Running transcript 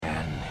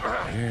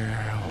Here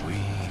we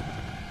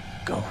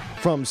go.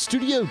 From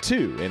Studio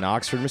 2 in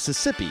Oxford,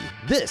 Mississippi,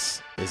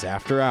 this is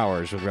After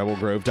Hours with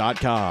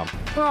RebelGrove.com.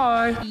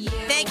 Bye.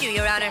 Thank you,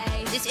 Your Honor.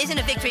 This isn't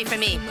a victory for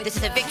me. This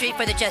is a victory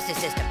for the justice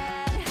system.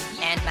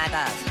 And my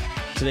boss.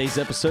 Today's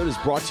episode is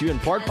brought to you in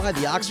part by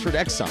the Oxford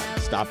Exxon.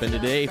 Stop in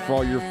today for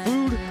all your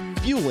food,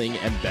 fueling,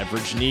 and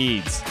beverage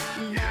needs.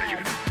 Yeah, you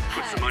can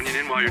put some onion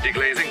in while you're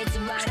deglazing.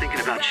 I was thinking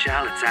about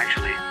shallots,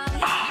 actually.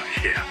 Oh,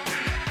 yeah.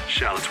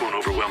 Shallots won't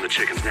overwhelm the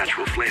chicken's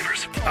natural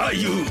flavors. Are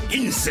you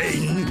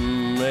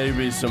insane?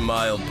 Maybe some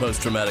mild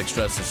post-traumatic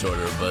stress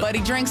disorder, But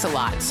he drinks a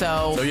lot,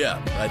 so yeah,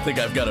 I think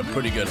I've got a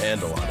pretty good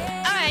handle on it.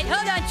 All right,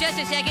 hold on just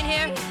a second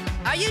here.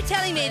 Are you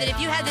telling me that if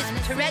you have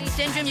this Tourette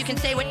syndrome, you can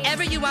say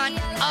whatever you want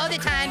all the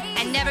time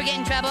and never get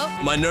in trouble?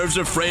 My nerves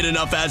are frayed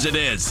enough as it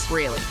is.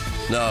 really.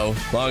 No,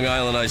 Long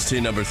Island iced tea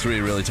number 3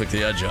 really took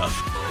the edge off.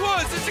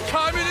 What, is this a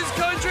communist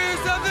country or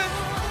something?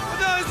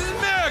 No, this is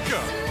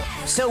America.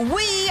 So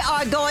we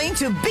are going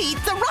to beat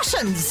the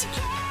Russians.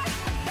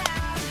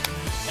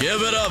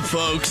 Give it up,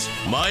 folks.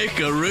 Mike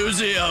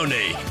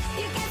Aruzioni.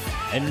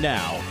 And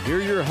now, here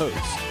are your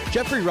hosts,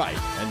 Jeffrey Wright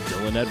and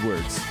Dylan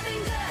Edwards.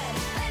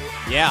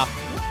 Yeah.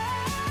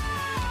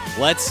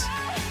 Let's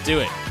do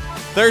it.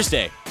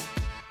 Thursday,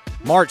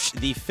 March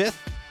the 5th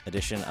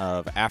edition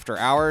of After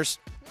Hours.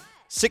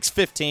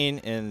 6:15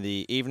 in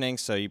the evening,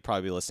 so you'll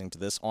probably be listening to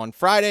this on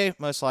Friday,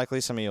 most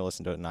likely. Some of you will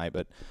listen to it at night,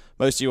 but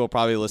most of you will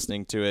probably be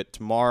listening to it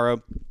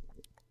tomorrow.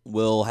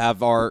 We'll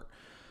have our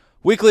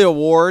weekly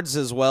awards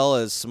as well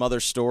as some other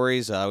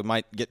stories. We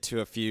might get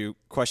to a few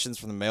questions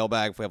from the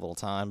mailbag if we have a little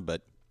time,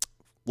 but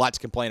a lot to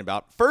complain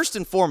about. First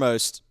and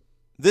foremost,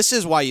 this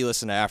is why you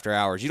listen to After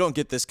Hours. You don't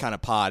get this kind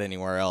of pod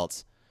anywhere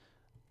else.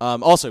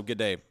 Also, good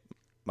day,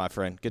 my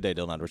friend. Good day,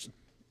 Dylan Edwards.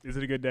 Is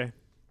it a good day?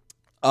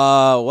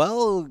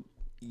 Well,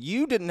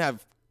 you didn't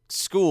have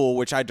school,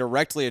 which I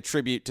directly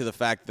attribute to the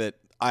fact that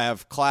I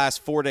have class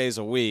 4 days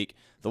a week.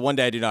 The one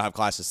day I do not have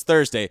class is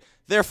Thursday.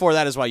 Therefore,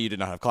 that is why you did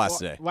not have class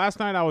today. Last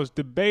night I was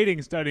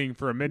debating studying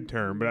for a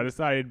midterm, but I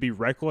decided it'd be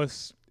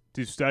reckless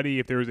to study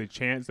if there was a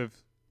chance of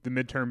the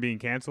midterm being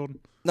canceled.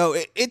 No,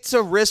 it's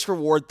a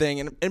risk-reward thing,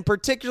 and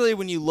particularly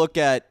when you looked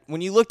at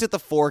the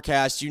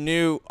forecast, you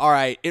knew, all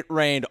right, it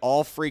rained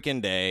all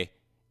freaking day.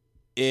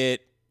 You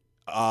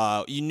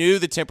knew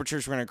the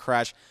temperatures were going to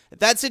crash. At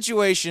that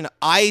situation,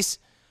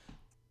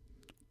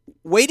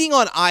 waiting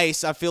on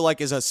ice, I feel like,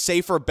 is a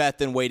safer bet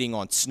than waiting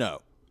on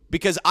snow,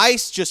 because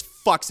ice just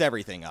fucks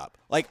everything up.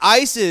 Like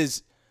ice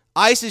is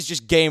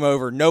just game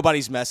over.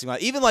 Nobody's messing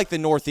with it. Even like the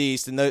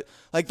Northeast, and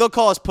they'll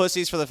call us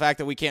pussies for the fact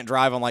that we can't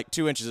drive on like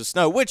 2 inches of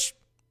snow, which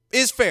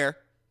is fair.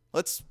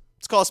 Let's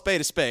call a spade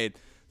a spade.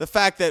 The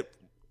fact that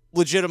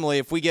legitimately,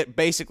 if we get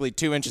basically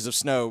 2 inches of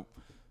snow,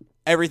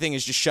 everything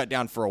is just shut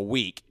down for a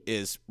week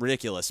is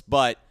ridiculous.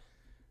 But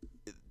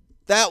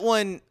that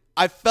one,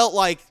 I felt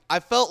like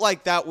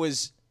that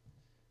was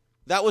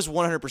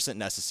 100%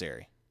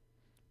 necessary.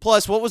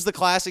 Plus, what was the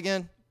class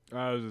again? It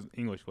was an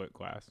English lit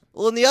class.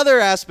 Well, and the other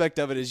aspect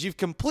of it is you've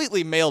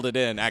completely mailed it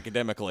in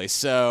academically.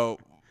 So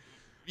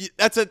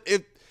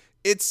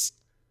it's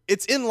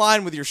in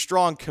line with your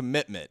strong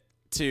commitment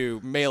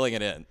to mailing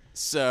it in.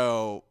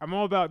 So I'm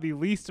all about the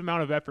least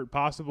amount of effort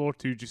possible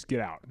to just get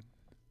out.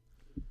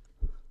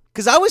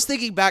 Because I was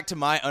thinking back to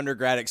my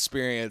undergrad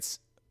experience.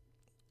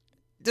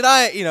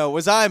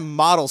 Was I a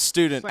model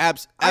student?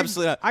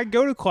 Absolutely not. I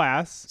go to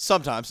class.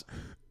 Sometimes.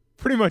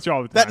 Pretty much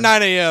all the time. That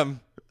 9 a.m.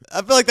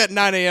 I feel like that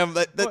 9 a.m.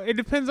 Well, it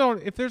depends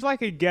on if there's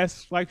like a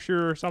guest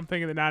lecture or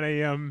something at the 9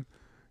 a.m.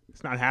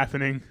 It's not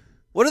happening.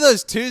 What are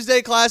those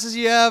Tuesday classes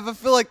you have? I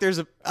feel like there's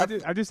a...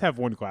 I just have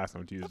one class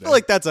on Tuesday. I feel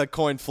like that's a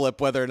coin flip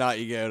whether or not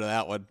you go to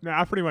that one. No,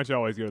 I pretty much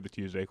always go to the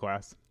Tuesday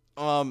class.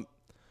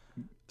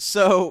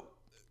 So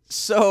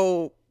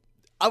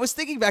I was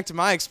thinking back to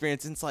my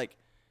experience, and it's like,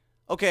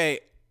 okay,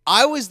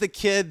 I was the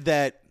kid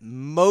that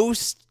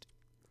most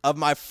of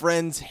my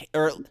friends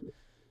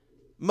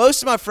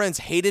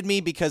hated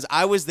me because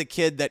I was the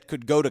kid that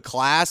could go to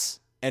class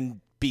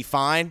and be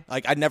fine.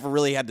 Like, I never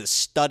really had to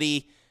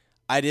study.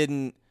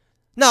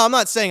 No, I'm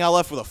not saying I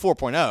left with a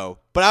 4.0,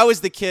 but I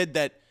was the kid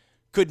that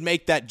could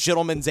make that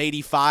gentleman's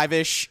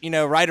 85-ish,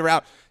 right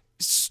around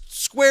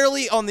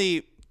squarely on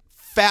the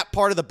fat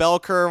part of the bell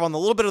curve, on the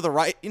little bit of the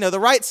right, the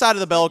right side of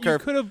the bell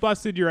curve. You could have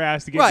busted your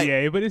ass to get right. the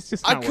A, but it's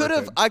just not worth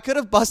it. I could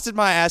have busted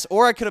my ass,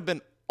 or I could have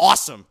been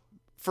awesome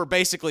for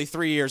basically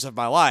 3 years of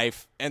my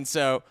life. And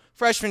so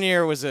freshman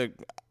year was I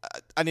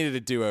needed a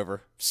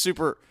do-over.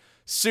 Super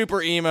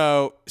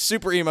emo,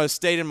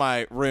 stayed in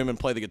my room and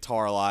played the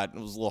guitar a lot. It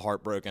was a little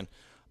heartbroken.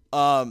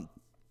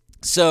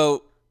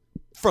 So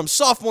from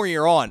sophomore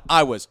year on,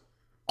 I was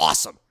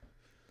awesome.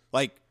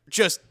 Like,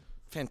 just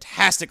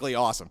fantastically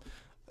awesome.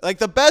 Like,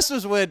 the best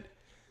was when,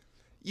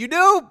 you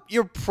have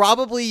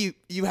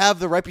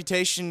the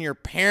reputation your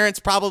parents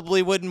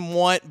probably wouldn't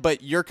want,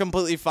 but you're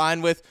completely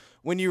fine with,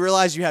 when you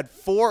realize you had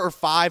 4 or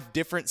 5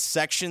 different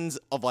sections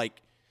of,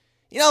 like,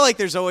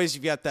 there's always,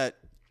 you've got that,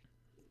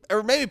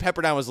 or maybe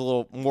Pepperdine was a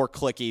little more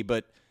cliquey,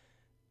 but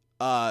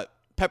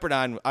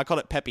Pepperdine, I called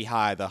it Peppy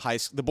High,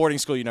 the boarding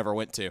school you never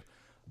went to.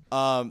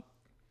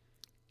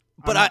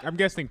 But I'm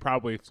guessing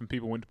probably some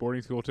people went to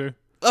boarding school too.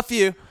 A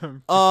few.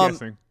 Just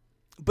guessing.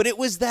 But it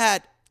was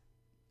that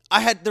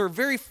I had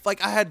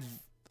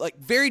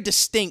very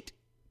distinct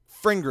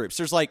friend groups.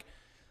 There's like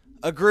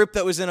a group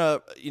that was in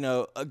a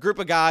group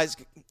of guys.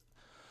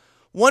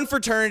 One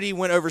fraternity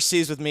went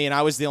overseas with me, and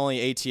I was the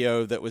only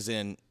ATO that was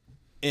in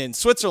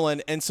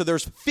Switzerland, and so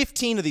there's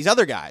 15 of these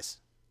other guys.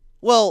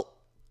 Well,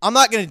 I'm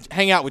not going to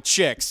hang out with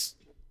chicks,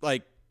 I'm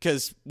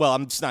just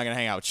not going to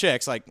hang out with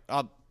chicks. Like,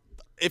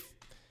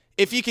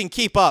 if you can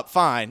keep up,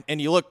 fine,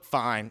 and you look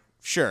fine,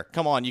 sure,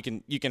 come on, you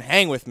can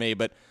hang with me,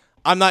 but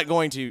I'm not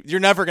going to. You're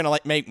never going to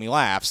make me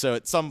laugh. So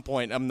at some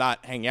point, I'm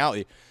not hanging out with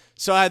you.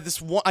 So I had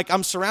this one.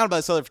 I'm surrounded by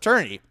this other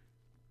fraternity,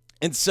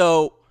 and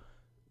so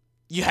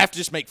you have to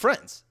just make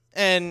friends.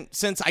 And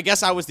since I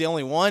guess I was the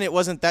only one, it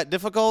wasn't that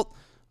difficult.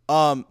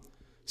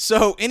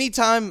 So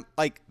anytime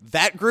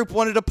that group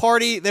wanted to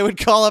party, they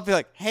would call up and be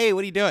like, "Hey,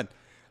 what are you doing?"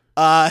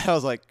 I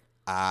was like,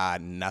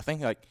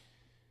 "Nothing." Like,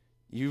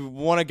 "You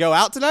want to go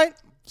out tonight?"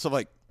 So I'm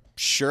like,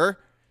 "Sure."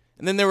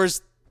 And then there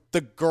was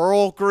the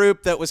girl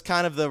group that was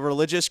kind of the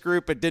religious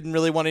group, but didn't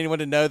really want anyone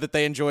to know that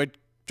they enjoyed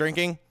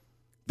drinking.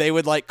 They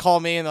would call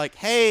me and like,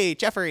 "Hey,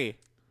 Jeffrey,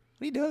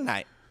 what are you doing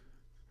tonight?"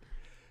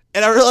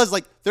 And I realized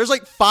there's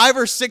 5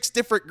 or 6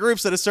 different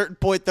groups at a certain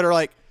point that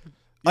are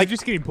you're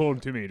just getting pulled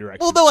in too many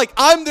directions. Well, they're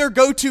I'm their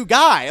go-to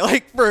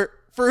guy. For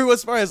who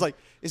as far as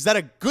is that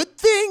a good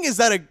thing? Is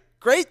that a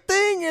great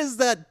thing? Is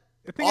that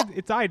I think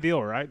it's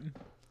ideal, right?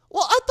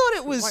 Well, I thought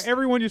it was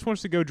everyone just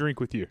wants to go drink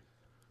with you.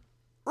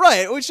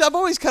 Right, which I've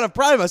always kind of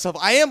prided myself.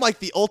 I am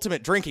the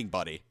ultimate drinking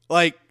buddy.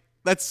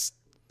 That's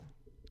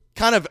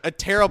kind of a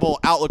terrible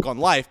outlook on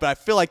life, but I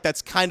feel like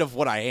that's kind of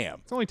what I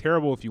am. It's only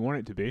terrible if you want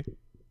it to be.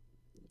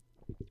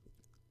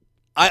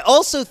 I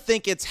also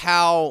think it's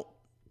how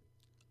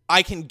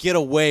I can get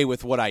away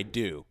with what I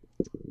do,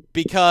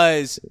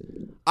 because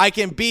I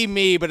can be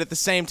me, but at the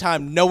same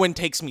time, no one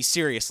takes me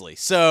seriously.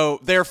 So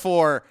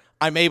therefore,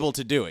 I'm able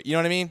to do it. You know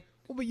what I mean?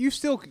 Well, but you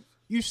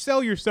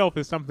sell yourself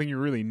as something you're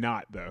really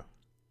not, though.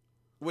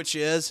 Which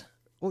is?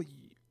 Well,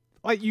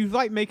 you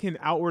making an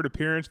outward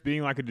appearance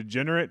being like a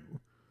degenerate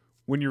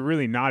when you're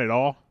really not at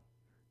all.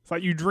 It's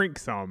like you drink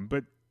some,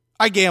 but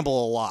I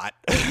gamble a lot.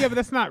 Yeah, but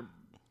that's not.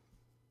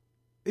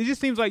 It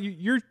just seems like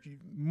you're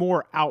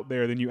more out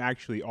there than you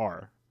actually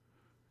are.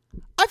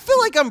 I feel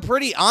like I'm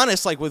pretty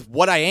honest, with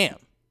what I am.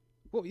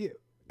 Well, yeah,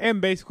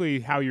 and basically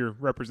how you're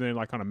represented,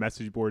 on a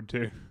message board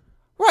too.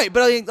 Right,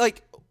 but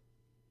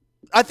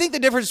I think the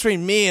difference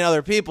between me and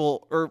other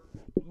people, or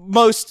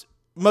most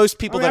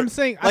people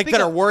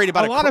that are worried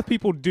about a lot of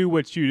people do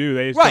what you do.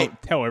 They just right,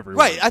 don't tell everyone.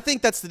 Right, I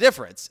think that's the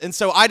difference. And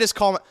so I just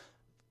call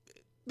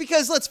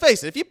because let's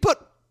face it, if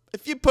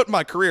you put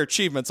my career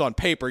achievements on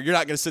paper, you're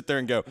not going to sit there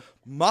and go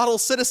model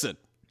citizen.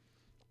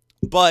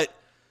 But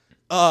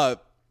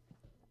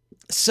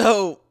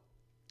so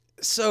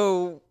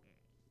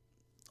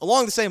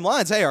along the same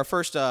lines, hey, our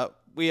first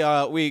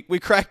we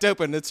cracked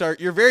open. It's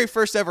your very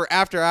first ever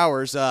after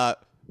hours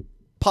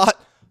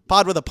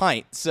pod with a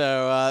pint.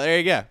 So there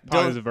you go.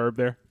 Pod is a verb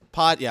there.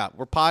 Pod, yeah,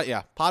 we're pod,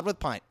 yeah, pod with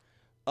pint.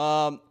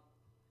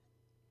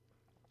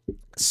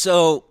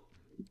 So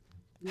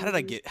how did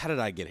I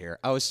get here?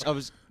 I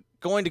was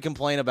going to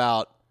complain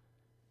about.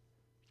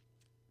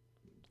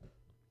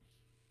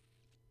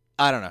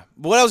 I don't know.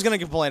 What I was going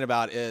to complain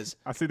about is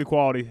I see the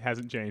quality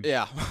hasn't changed.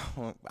 Yeah,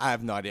 I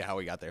have no idea how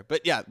we got there,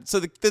 but yeah. So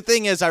the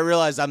thing is, I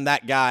realized I was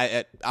that guy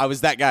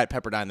at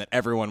Pepperdine that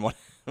everyone was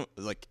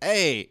like,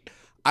 "Hey,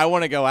 I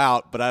want to go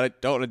out, but I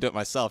don't want to do it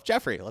myself."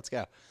 Jeffrey, let's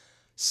go.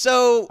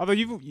 So, although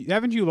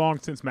haven't you long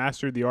since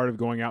mastered the art of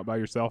going out by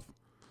yourself?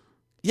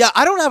 Yeah,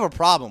 I don't have a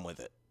problem with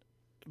it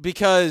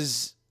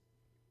because,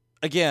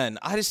 again,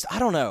 I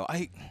don't know.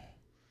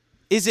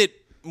 Is it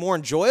more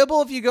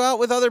enjoyable if you go out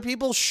with other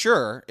people?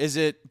 Sure. Is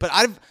it? But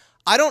I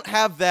don't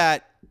have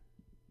that.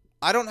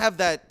 I don't have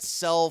that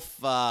self.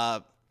 It's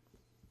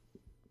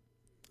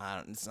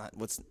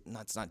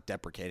not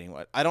deprecating.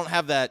 I don't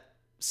have that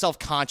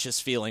self-conscious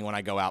feeling when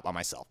I go out by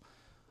myself.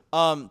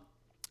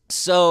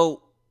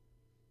 So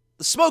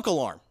the smoke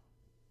alarm.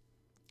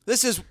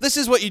 This is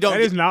what you don't.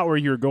 That is not where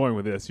you're going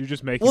with this. You're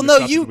just making. Well,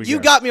 no, you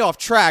got me off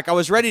track. I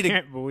was ready to. I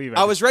can't believe it.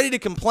 I was ready to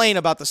complain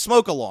about the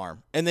smoke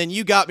alarm, and then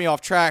you got me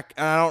off track,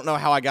 and I don't know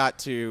how I got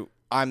to.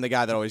 I'm the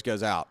guy that always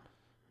goes out.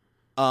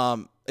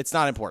 It's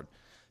not important.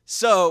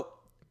 So,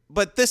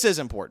 but this is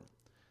important.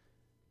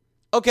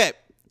 Okay,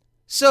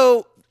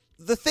 so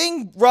the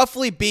thing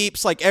roughly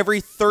beeps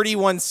every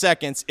 31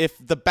 seconds if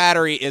the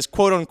battery is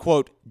quote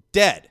unquote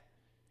dead.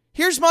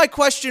 Here's my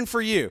question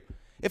for you.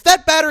 If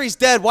that battery's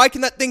dead, why can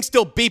that thing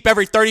still beep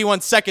every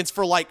 31 seconds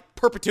for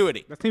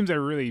perpetuity? That seems a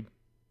really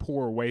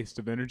poor waste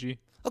of energy.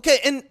 Okay,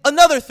 and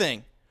another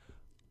thing.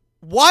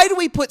 Why do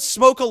we put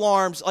smoke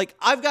alarms?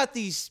 I've got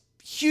these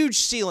huge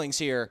ceilings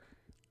here.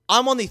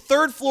 I'm on the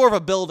 3rd floor of a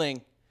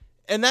building,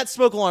 and that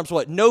smoke alarm's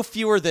what? No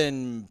fewer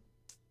than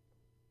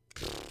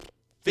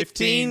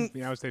 15?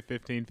 Yeah, I would say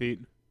 15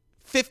 feet.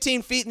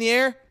 15 feet in the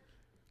air?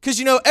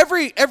 Because,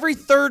 every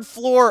 3rd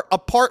floor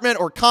apartment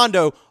or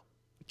condo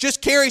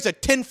just carries a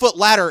 10-foot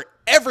ladder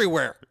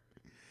everywhere.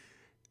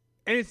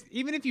 And it's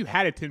even if you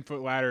had a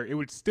 10-foot ladder, it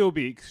would still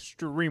be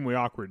extremely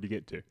awkward to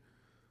get to.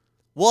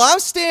 Well, I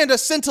stand a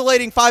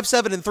scintillating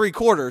 5'7" and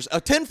 3/4.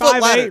 A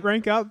 10-foot ladder. 5'8",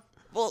 rank up.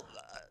 Well,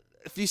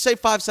 if you say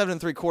 5'7"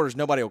 and 3/4,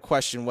 nobody will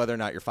question whether or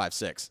not you're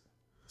 5'6".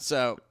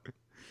 So,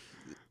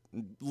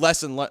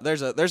 there's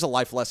a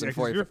life lesson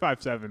for If you. you're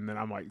 5'7", then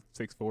I'm like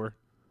 6'4".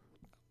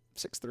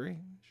 6'3",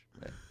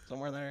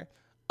 somewhere there.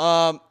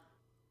 I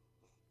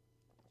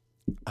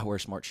wear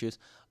smart shoes.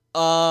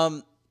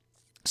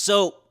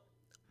 So,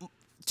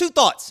 2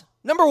 thoughts.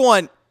 Number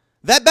 1,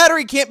 that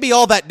battery can't be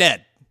all that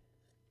dead.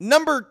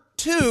 Number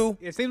 2,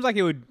 it seems like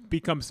it would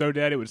become so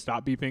dead it would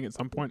stop beeping at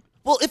some point.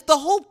 well, if the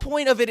whole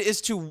point of it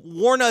is to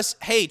warn us,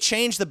 hey,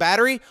 change the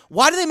battery,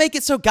 why do they make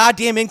it so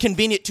goddamn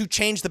inconvenient to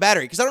change the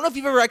battery? Because I don't know if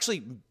you've ever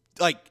actually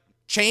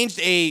changed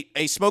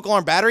a smoke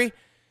alarm battery.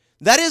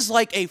 That is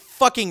like a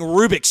fucking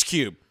Rubik's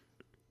Cube.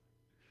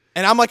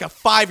 And I'm like a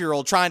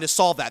 5-year-old trying to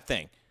solve that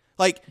thing.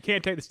 You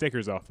can't take the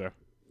stickers off, though.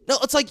 No,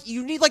 it's like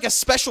you need a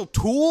special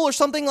tool or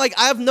something. I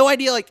have no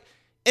idea.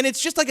 And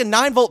it's just like a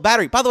 9-volt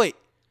battery. By the way,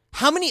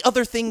 how many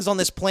other things on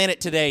this planet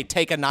today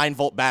take a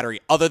 9-volt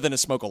battery other than a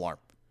smoke alarm?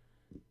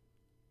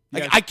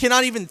 Yes. I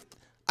can't even.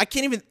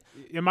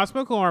 Yeah, my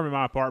smoke alarm in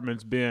my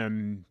apartment's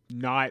been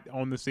not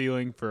on the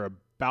ceiling for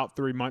about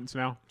 3 months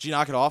now. Did you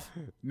knock it off?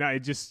 No, it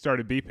just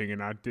started beeping,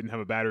 and I didn't have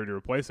a battery to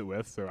replace it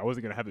with, so I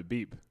wasn't going to have it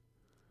beep.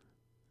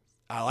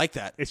 I like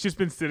that. It's just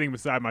been sitting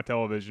beside my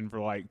television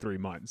for 3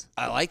 months.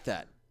 I like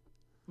that.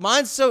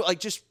 Mine's so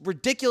just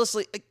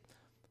ridiculously.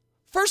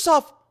 First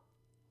off,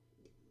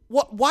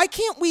 why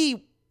can't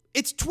we?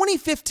 It's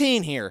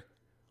 2015 here.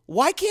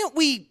 Why can't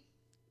we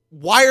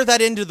wire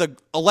that into the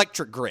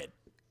electric grid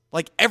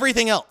like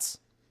everything else?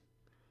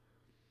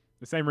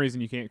 The same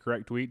reason you can't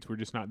correct tweets. We're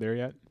just not there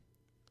yet.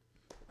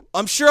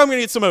 I'm sure I'm going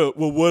to get some of it.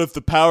 Well, what if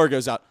the power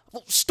goes out?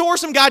 Well, store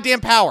some goddamn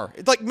power.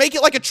 Make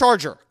it like a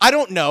charger. I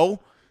don't know.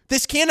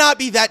 This cannot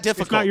be that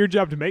difficult. It's not your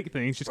job to make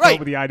things. Just come up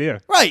with the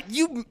idea. Right.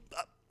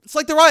 It's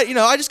like the writer.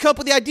 I just come up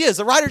with the ideas.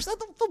 The writers, they'll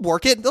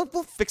work it. They'll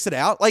fix it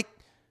out.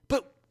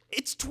 But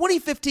it's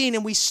 2015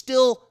 and we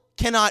still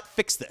cannot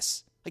fix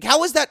this.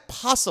 How is that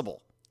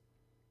possible?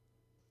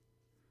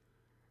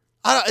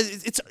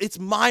 It's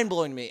mind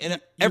blowing to me. And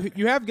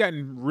you have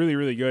gotten really,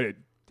 really good at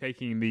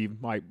taking the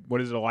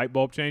what is it, a light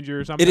bulb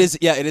changer or something? It is.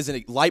 Yeah, it is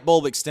a light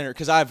bulb extender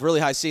because I have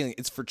really high ceiling.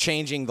 It's for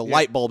changing the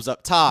light bulbs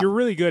up top. You're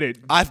really good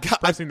at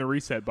pressing the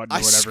reset button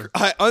or whatever.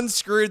 I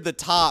unscrewed the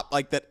top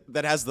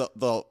that has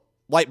the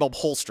light bulb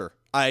holster.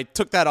 I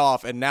took that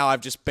off and now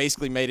I've just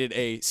basically made it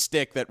a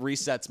stick that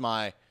resets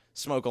my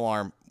smoke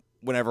alarm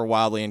whenever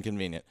wildly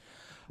inconvenient.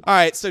 All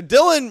right, so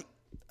Dylan,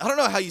 I don't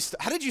know how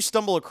did you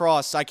stumble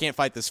across I Can't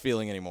Fight This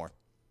Feeling Anymore?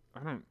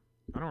 I don't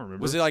remember.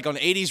 Was it on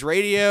 80s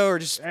radio or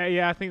just?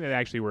 Yeah, I think that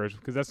actually works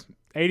because that's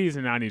 80s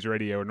and 90s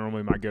radio are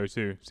normally my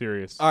go-to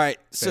serious. All right,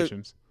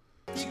 stations.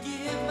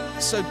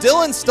 So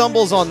Dylan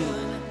stumbles on.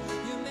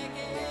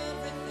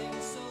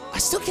 I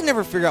still can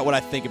never figure out what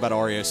I think about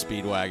REO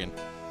Speedwagon.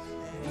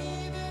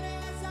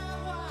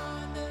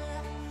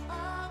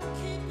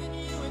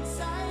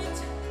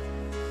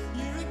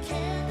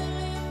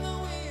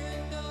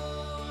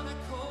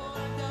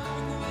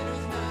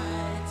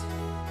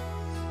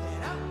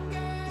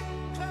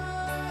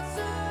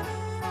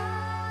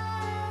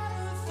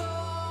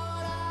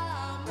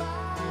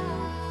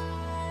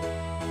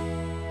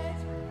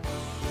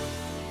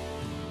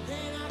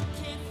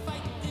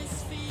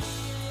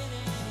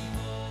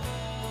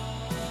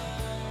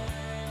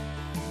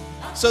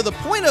 So the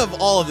point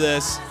of all of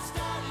this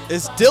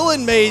is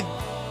Dylan made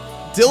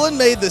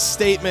the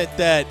statement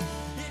that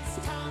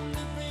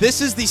this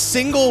is the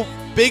single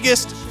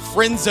biggest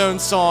friend zone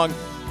song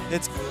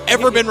that's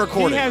ever been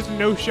recorded. He has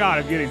no shot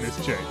of getting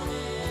this chick.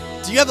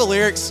 Do you have the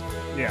lyrics?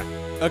 Yeah.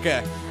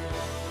 Okay.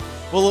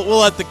 We'll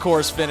let the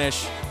chorus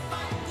finish.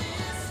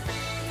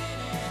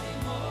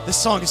 This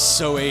song is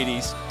so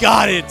 80s.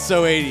 God, it's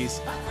so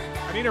 80s.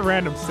 I need a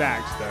random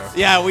sax, though.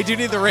 Yeah, we do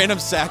need the random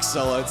sax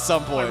solo at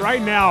some point.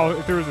 Right now,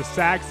 if there was a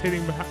sax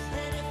hitting behind,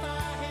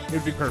 it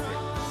would be perfect.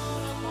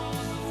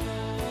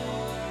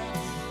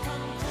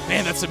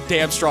 Man, that's some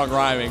damn strong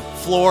rhyming.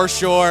 Floor,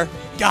 shore.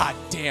 God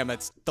damn,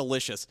 that's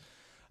delicious.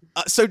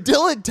 So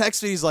Dylan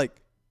texts me, he's like,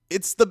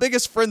 it's the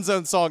biggest friend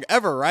zone song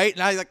ever, right?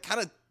 And I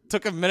kind of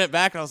took a minute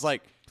back and I was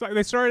like, it's like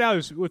they started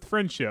out with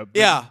friendship.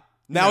 Yeah.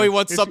 Now he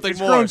wants something it's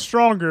more. It's grown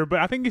stronger, but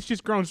I think it's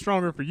just grown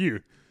stronger for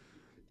you.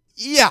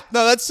 Yeah,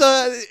 no, that's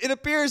it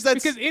appears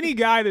that's because any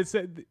guy that's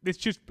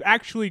just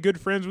actually good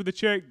friends with a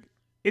chick,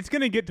 it's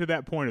going to get to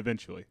that point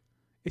eventually.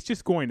 It's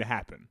just going to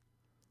happen.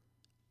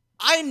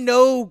 I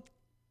know.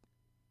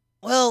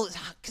 Well,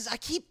 because I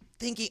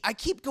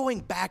keep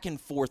going back and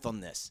forth on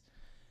this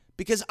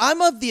because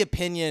I'm of the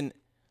opinion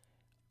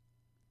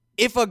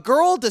if a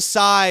girl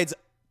decides,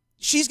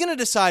 she's going to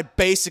decide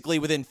basically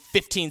within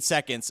 15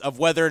 seconds of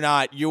whether or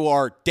not you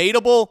are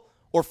dateable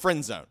or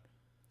friend zone.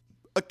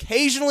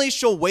 Occasionally,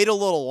 she'll wait a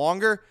little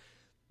longer.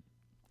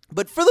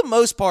 But for the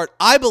most part,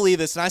 I believe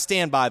this, and I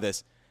stand by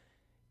this.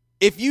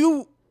 If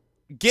you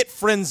get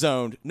friend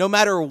zoned, no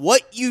matter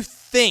what you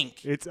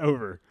think, it's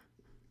over.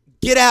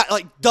 get out,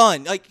 like,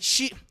 done. Like,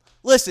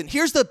 listen,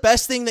 here's the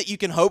best thing that you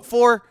can hope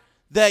for,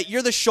 that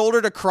you're the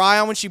shoulder to cry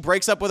on when she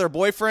breaks up with her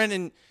boyfriend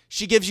and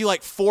she gives you,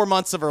 like, 4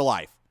 months of her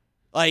life.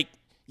 Like,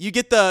 you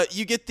get the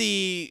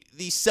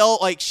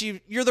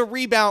you're the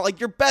rebound. Like,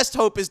 your best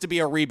hope is to be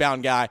a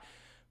rebound guy.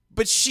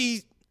 But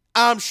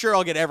I'm sure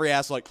I'll get every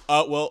ass like,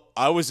 well,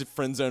 I was at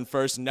friend zone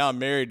first and now I'm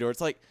married to her.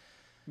 It's like,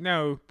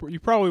 no, you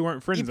probably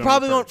weren't friend zoned. You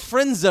probably weren't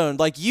friend zoned.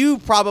 Like, you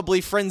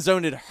probably friend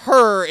zoned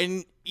her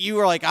and you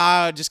were like,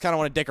 I just kind of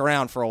want to dick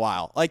around for a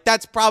while. Like,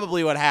 that's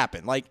probably what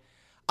happened. Like,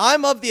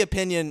 I'm of the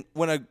opinion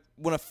when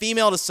a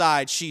female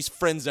decides she's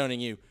friend zoning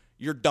you,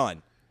 you're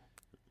done.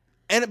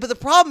 But the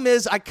problem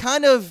is, I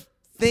kind of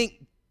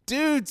think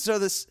dudes are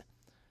this.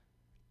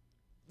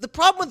 The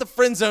problem with the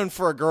friend zone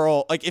for a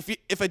girl, like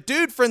if a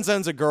dude friend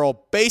zones a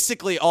girl,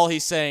 basically all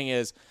he's saying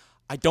is,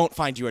 I don't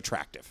find you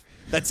attractive.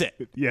 That's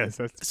it. Yes,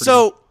 that's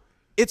so.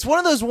 It's one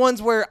of those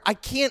ones where I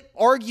can't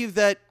argue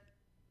that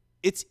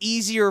it's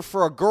easier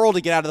for a girl to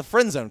get out of the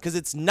friend zone, because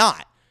it's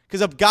not.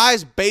 Because a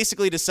guy's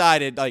basically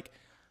decided, like,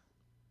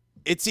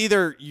 it's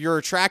either you're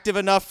attractive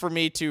enough for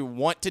me to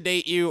want to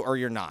date you or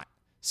you're not.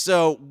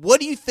 So what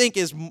do you think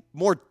is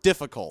more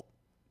difficult?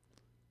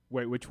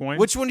 Wait, which one?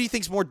 Which one do you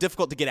think is more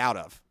difficult to get out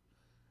of?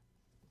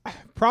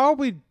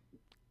 Probably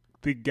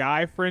the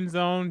guy friend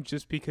zone,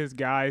 just because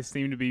guys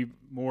seem to be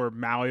more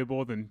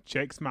malleable than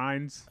chicks'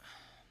 minds.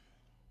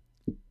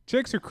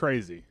 Chicks are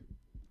crazy.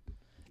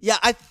 Yeah,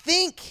 I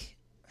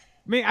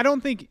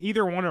don't think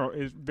either one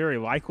is very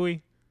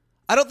likely.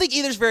 I don't think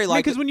either's very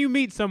likely. Because when you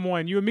meet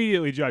someone, you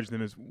immediately judge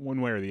them as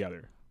one way or the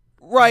other.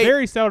 Right.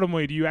 Very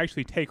seldomly do you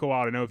actually take a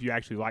while to know if you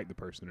actually like the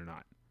person or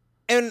not.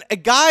 And a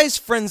guy's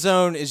friend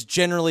zone is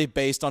generally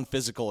based on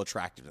physical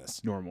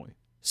attractiveness. Normally.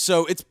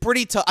 So it's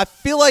pretty tough. I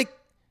feel like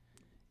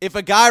if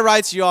a guy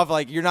writes you off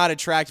like you're not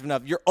attractive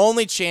enough, your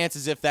only chance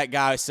is if that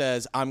guy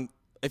says,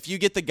 if you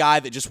get the guy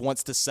that just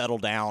wants to settle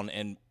down,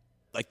 and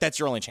like, that's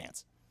your only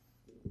chance.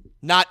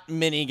 Not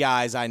many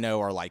guys I know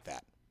are like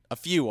that. A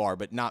few are,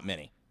 but not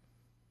many.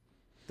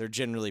 They're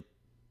generally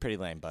pretty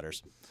lame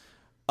butters.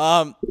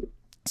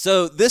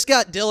 So this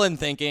got Dylan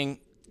thinking.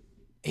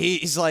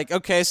 He's like,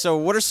 okay, so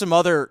what are some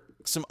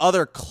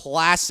other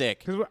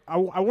classic? Because I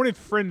wanted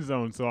friend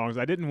zone songs.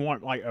 I didn't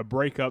want like a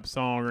breakup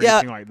song or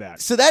anything like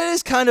that. So that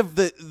is kind of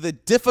the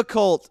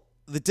difficult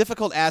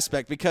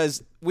aspect,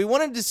 because we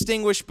want to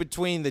distinguish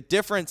between the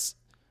difference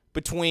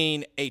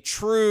between a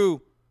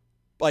true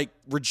like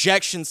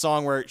rejection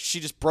song where she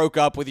just broke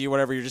up with you,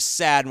 whatever, you're just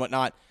sad and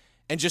whatnot,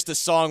 and just a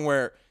song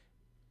where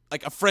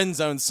like a friend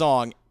zone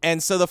song.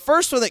 And so the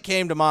first one that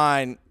came to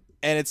mind,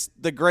 and it's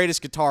the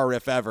greatest guitar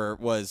riff ever,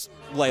 was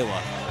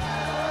Layla.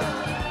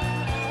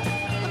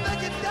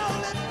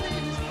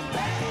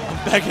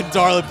 I'm begging,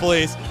 darling,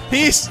 please.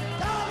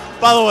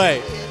 By the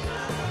way,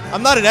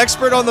 I'm not an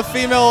expert on the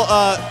female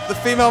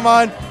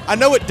mind. I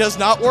know it does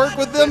not work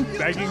with them.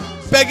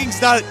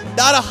 Begging's not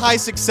a high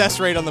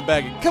success rate on the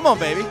begging. Come on,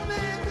 baby.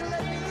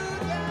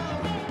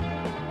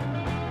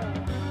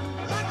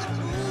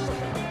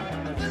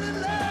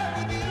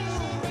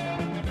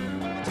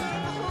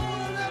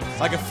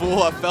 Like a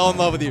fool, I fell in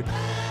love with you.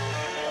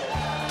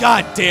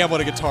 God damn,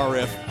 what a guitar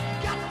riff.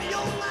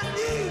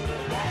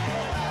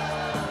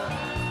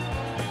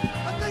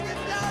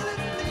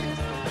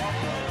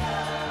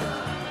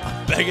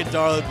 I'm begging,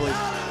 darling, please.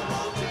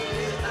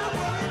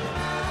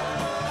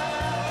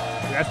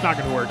 That's not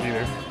going to work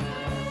either.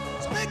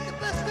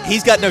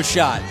 He's got no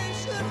shot.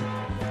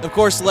 Of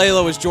course,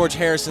 Layla was George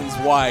Harrison's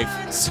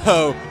wife,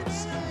 so...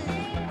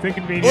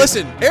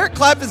 Listen, Eric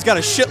Clapton's got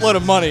a shitload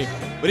of money,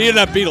 but he didn't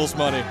have Beatles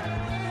money.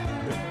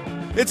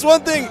 It's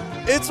one thing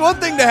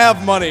to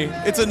have money.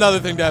 It's another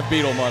thing to have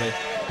Beatle money.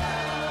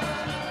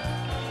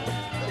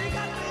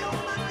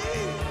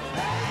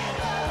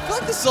 I feel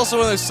like this is also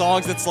one of those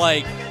songs that's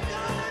like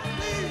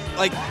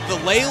the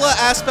Layla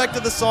aspect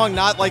of the song,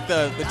 not like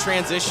the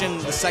transition,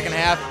 the second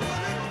half.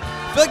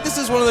 I feel like this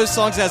is one of those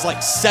songs that has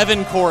like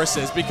 7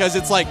 choruses, because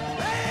it's like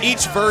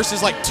each verse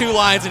is like 2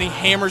 lines and he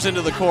hammers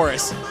into the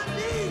chorus.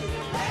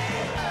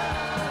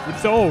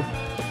 It's old.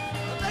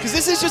 Because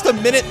this is just a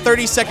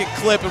 1:30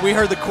 clip, and we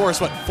heard the chorus,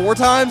 4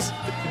 times?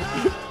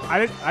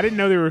 I didn't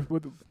know there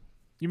were.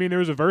 You mean there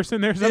was a verse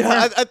in there somewhere?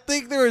 Yeah, I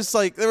think there was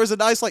a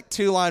nice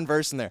 2-line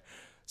verse in there.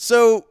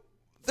 So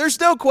there's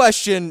no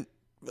question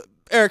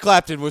Eric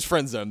Clapton was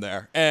friend zone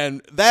there,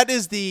 and that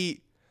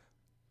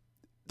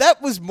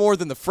was more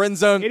than the friend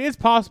zone. It is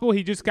possible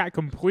he just got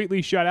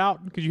completely shut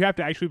out, because you have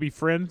to actually be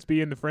friends,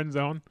 be in the friend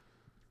zone.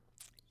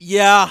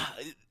 Yeah,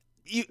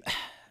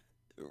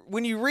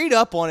 when you read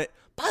up on it.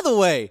 By the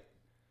way,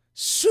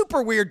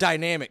 super weird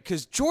dynamic,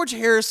 because George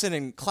Harrison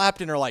and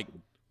Clapton are like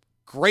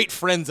great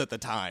friends at the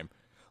time.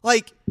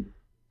 Like,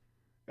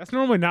 that's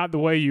normally not the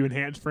way you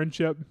enhance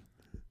friendship.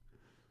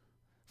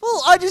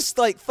 Well, I just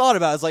thought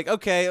about it. It's like,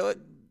 okay,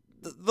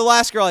 the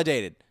last girl I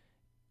dated,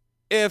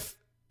 if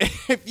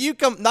you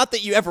come, not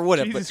that you ever would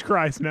have, Jesus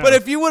Christ, no. But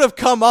if you would have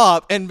come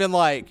up and been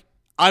like,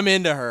 I'm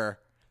into her,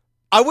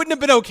 I wouldn't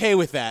have been okay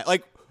with that.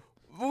 Like,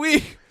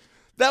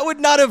 that would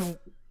not have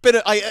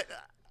been.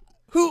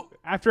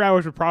 After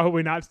hours would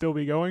probably not still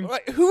be going.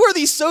 Like, who are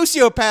these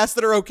sociopaths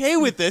that are okay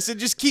with this and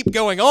just keep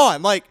going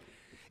on? Like,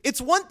 it's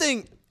one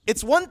thing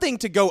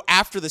to go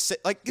after the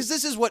like, because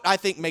this is what I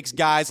think makes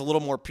guys a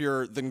little more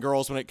pure than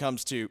girls when it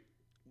comes to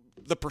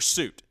the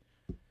pursuit.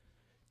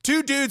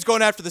 Two dudes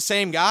going after the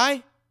same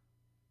guy,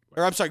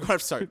 or I'm sorry,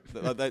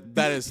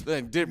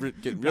 that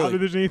did get really. Not that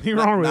there's anything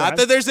wrong with that. Not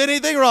that there's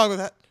anything wrong with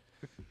that.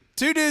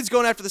 Two dudes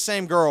going after the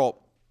same girl.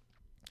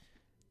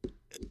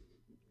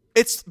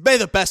 It's may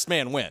the best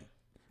man win.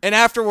 And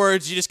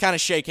afterwards, you just kind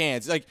of shake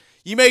hands. Like,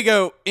 you may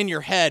go in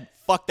your head,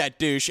 fuck that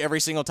douche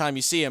every single time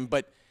you see him,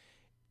 but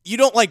you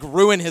don't, like,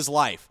 ruin his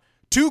life.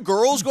 Two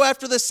girls go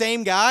after the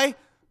same guy.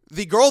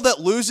 The girl that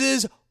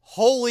loses,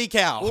 holy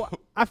cow. Well,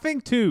 I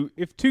think, too,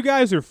 if two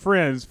guys are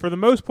friends, for the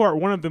most part,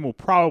 one of them will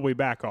probably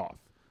back off.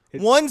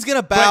 One's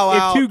going to bow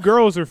out. If two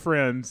girls are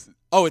friends,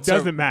 it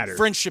doesn't matter.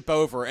 Friendship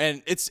over.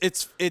 And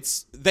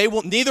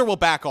neither will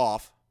back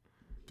off.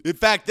 In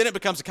fact, then it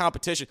becomes a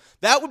competition.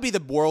 That would be the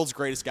world's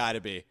greatest guy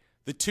to be.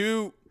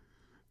 You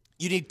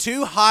need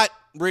two hot,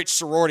 rich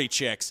sorority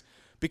chicks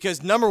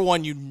because, number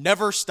one, you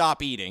never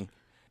stop eating.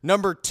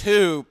 Number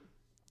two,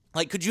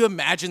 like, could you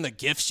imagine the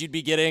gifts you'd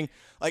be getting?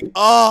 Like,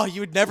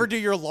 you would never do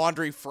your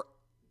laundry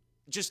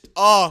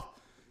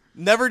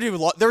never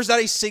do. There's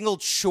not a single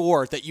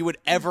chore that you would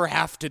ever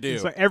have to do.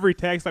 It's like every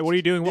text, like, what are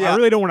you doing? Well, I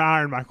really don't want to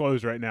iron my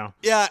clothes right now.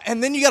 Yeah,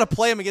 and then you got to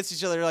play them against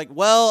each other. You're like,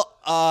 well,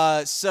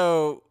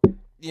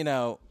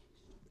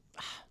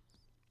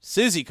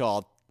 Susie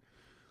called,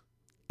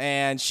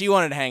 and she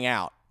wanted to hang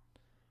out.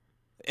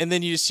 And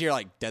then you just hear,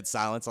 like, dead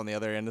silence on the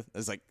other end.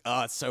 It's like,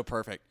 oh, it's so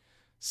perfect.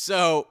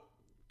 So,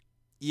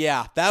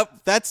 yeah,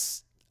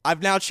 that's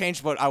I've now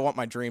changed what I want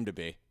my dream to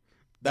be.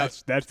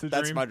 That's the dream?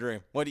 That's my dream.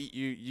 What do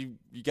you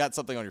got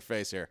something on your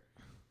face here.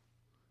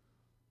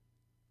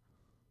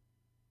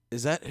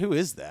 Who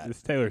is that?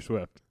 It's Taylor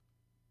Swift.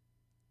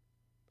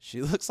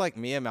 She looks like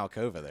Mia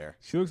Malkova there.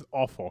 She looks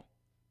awful.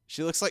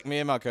 She looks like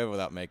Mia Malkova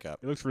without makeup.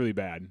 It looks really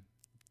bad.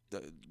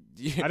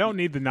 I don't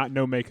need the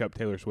no makeup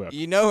Taylor Swift.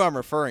 You know who I'm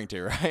referring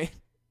to, right?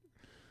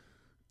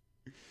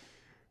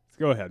 Let's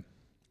go ahead.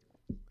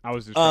 I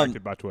was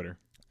distracted by Twitter.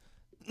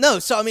 No,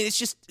 so I mean, it's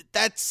just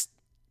that's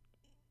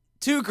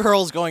two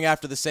girls going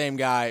after the same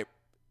guy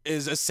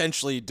is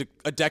essentially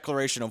a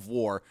declaration of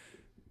war.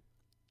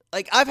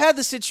 Like, I've had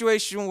the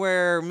situation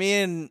where me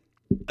and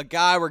a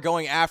guy were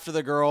going after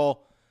the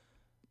girl,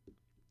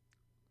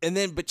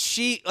 but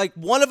she, like,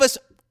 one of us,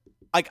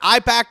 like, I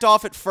backed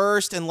off at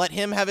first and let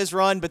him have his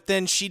run, but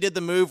then she did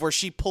the move where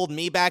she pulled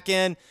me back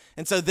in,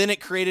 and so then it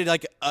created,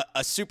 like,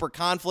 a super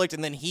conflict,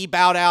 and then he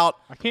bowed out.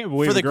 I can't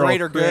believe for the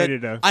greater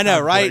good. I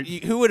know, right?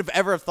 Who would have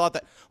ever thought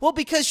that? Well,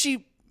 because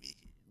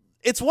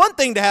it's one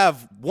thing to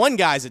have one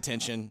guy's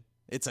attention.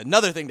 It's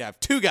another thing to have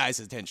two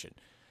guys' attention.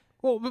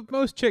 Well, but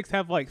most chicks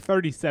have like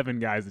 37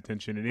 guys'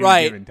 attention at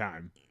any given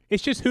time.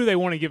 It's just who they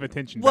want to give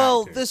attention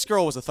Well, back to. This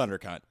girl was a thunder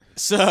cunt.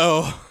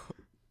 So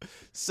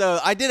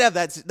I did have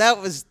that. That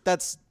was.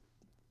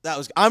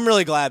 I'm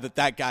really glad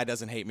that guy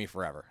doesn't hate me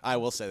forever. I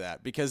will say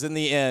that, because in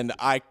the end,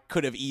 I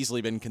could have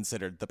easily been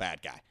considered the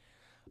bad guy.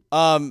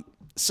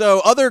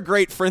 So other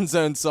great friend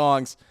zone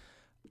songs.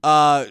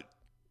 My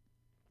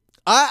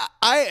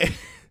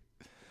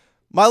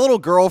little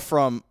girl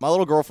from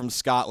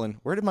Scotland.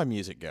 Where did my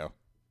music go?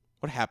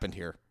 What happened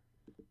here?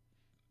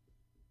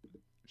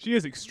 She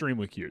is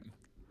extremely cute.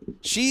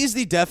 She's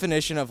the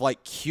definition of,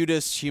 like,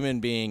 cutest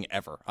human being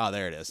ever. Oh,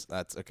 there it is.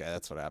 That's okay.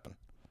 That's what happened.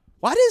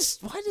 Why does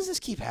this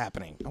keep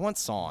happening? I want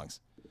songs.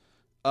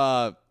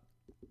 My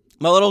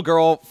little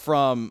girl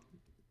from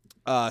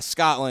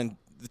Scotland,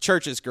 the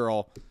church's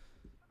girl,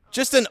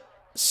 just an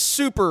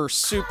super,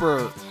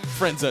 super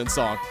friend zone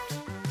song.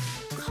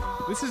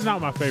 This is not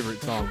my favorite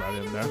song by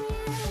them, though.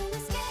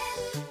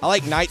 I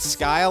like Night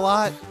Sky a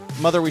lot.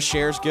 Mother We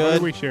Share's good.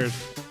 Mother We Share's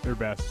their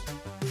best.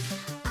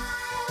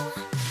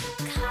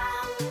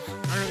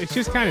 I don't know, it's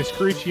just kind of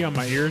screechy on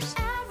my ears.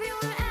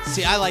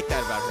 See, I like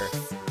that about her.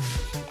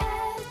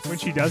 When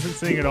she doesn't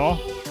sing at all.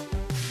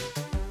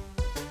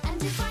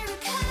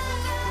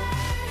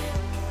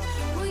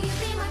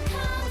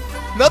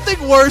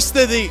 Nothing worse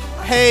than the,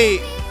 hey,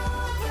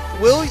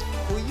 will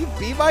you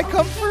be my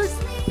comfort?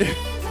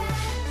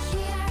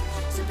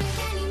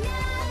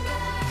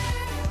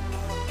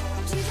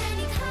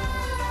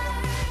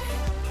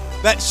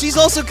 That she's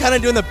also kind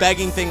of doing the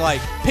begging thing,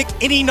 like, pick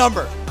any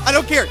number. I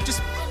don't care.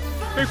 Just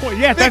pick one.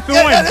 Yeah, that's the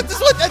one. Yeah, that's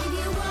one.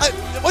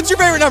 What's your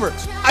favorite number?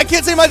 I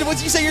can't say mine.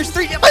 Once you say yours,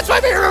 3. What's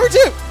my favorite number,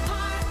 too?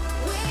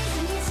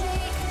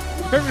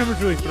 Favorite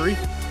number's really 3.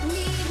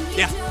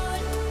 Yeah.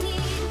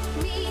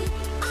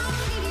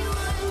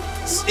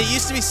 It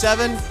used to be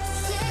 7, and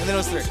then it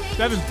was 3.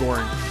 7's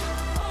boring.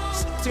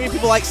 Too many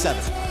people like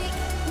 7.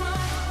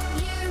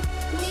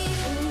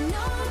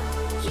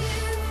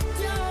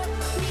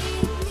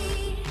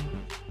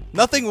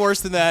 Nothing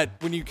worse than that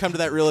when you come to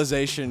that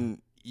realization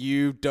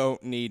you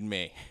don't need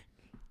me.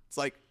 It's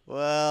like,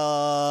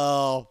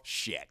 well,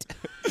 shit.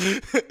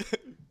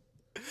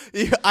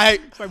 It's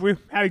like we've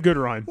had a good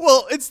run.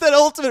 Well, it's that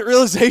ultimate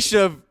realization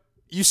of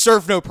you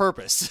serve no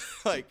purpose.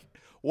 Like,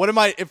 what am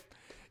I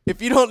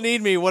if you don't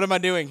need me, what am I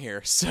doing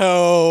here?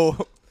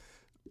 So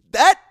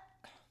that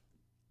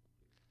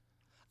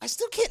I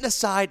still can't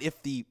decide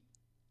if the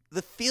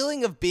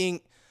feeling of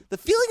being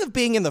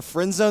in the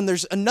friend zone,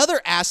 there's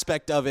another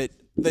aspect of it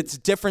that's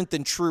different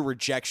than true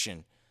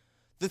rejection.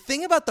 The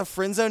thing about the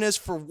friend zone is,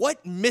 for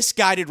what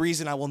misguided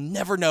reason I will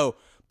never know,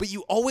 but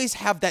you always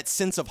have that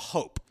sense of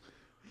hope.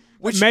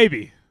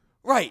 Maybe.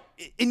 Right.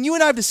 And you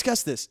and I have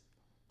discussed this.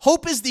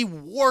 Hope is the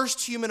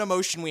worst human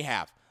emotion we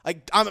have.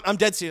 Like, I'm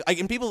dead serious. Like,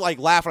 and people like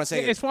laugh when I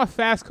say it's why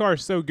fast car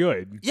is so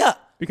good. Yeah.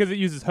 Because it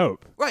uses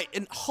hope. Right.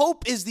 And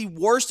hope is the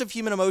worst of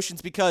human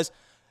emotions because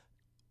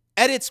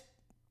at its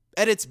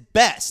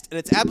best, at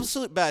its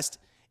absolute best,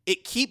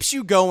 it keeps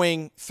you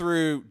going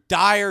through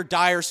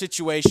dire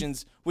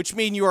situations, which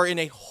mean you are in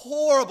a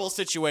horrible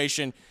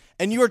situation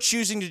and you are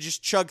choosing to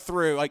just chug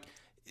through, like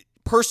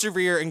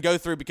persevere and go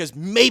through because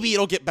maybe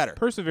it'll get better.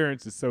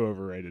 Perseverance is so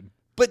overrated.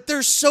 But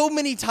there's so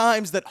many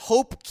times that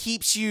hope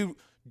keeps you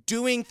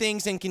doing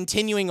things and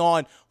continuing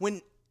on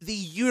when the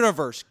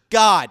universe,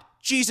 God,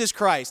 Jesus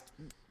Christ,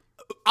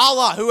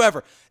 Allah,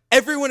 whoever,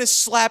 everyone is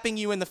slapping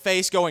you in the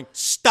face going,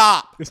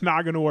 stop. It's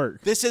not going to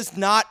work. This is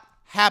not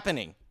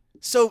happening.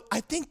 So I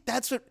think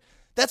that's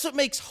what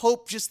makes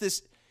hope just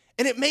this,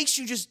 and it makes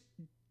you just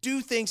do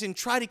things and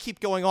try to keep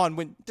going on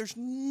when there's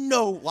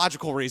no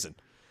logical reason.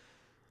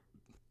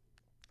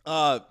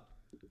 So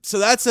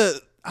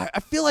I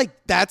feel like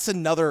that's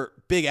another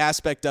big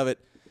aspect of it.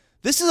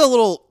 This is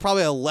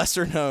probably a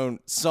lesser known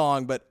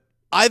song, but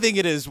I think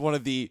it is one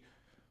of the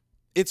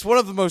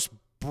most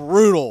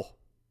brutal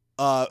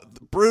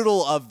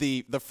of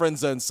the friend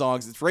zone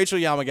songs. It's Rachel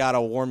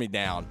Yamagata, "Wore Me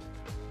Down."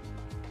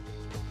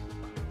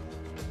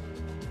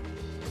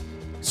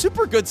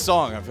 Super good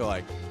song, I feel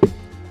like.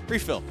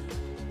 Refill.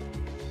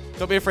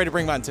 Don't be afraid to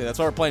bring mine too. That's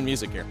why we're playing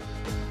music here.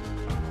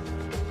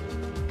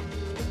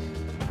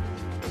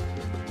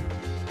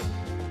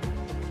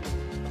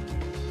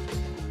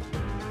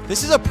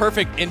 This is a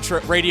perfect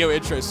radio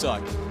intro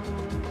song.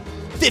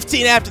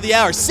 15 after the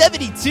hour,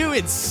 72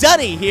 and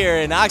sunny here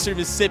in Oxford,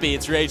 Mississippi.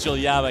 It's Rachel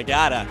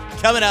Yamagata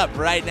coming up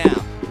right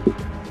now.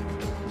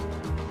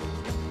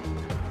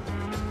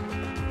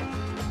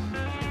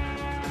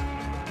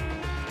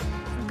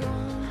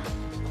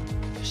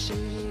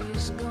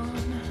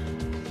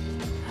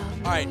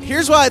 All right,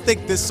 here's why I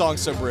think this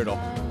song's so brutal.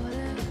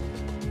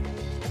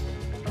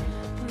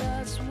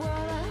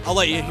 I'll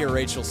let you hear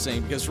Rachel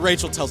sing because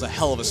Rachel tells a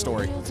hell of a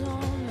story.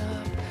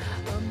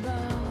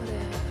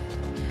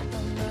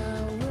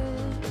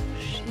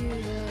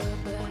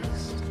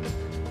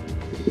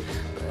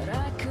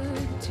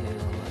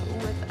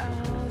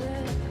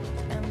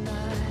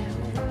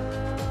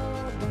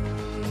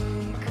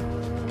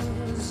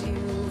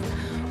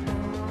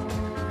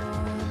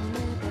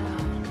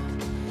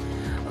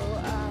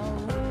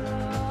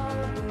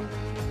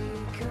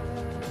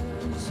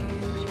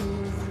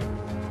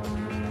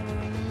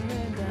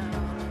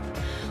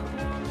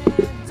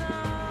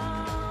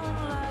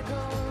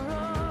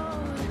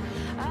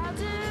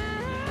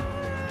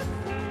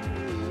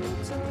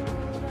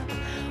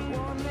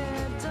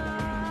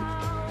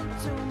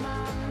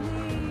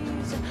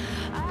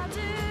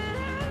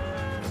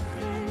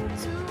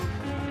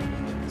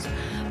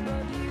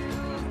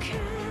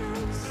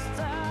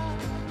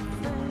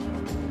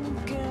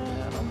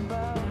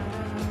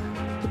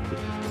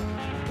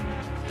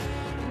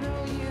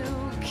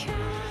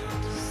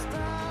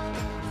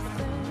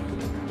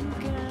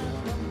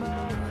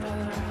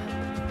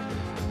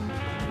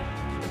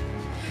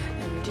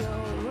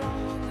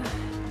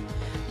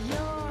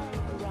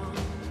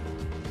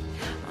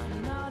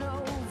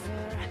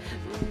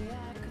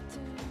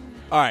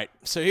 All right,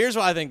 so here's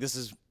why I think this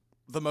is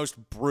the most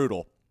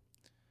brutal.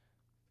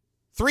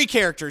 3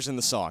 characters in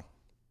the song.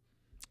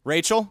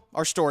 Rachel,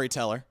 our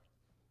storyteller.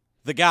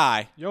 The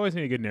guy. You always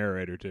need a good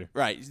narrator, too.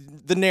 Right,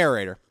 the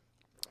narrator.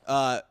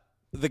 The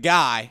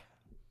guy.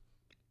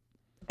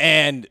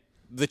 And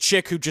the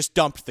chick who just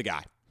dumped the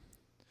guy.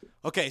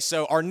 Okay,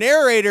 so our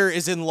narrator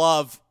is in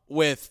love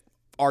with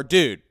our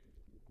dude.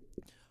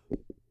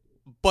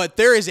 But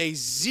there is a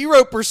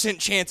 0%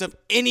 chance of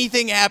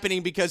anything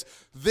happening because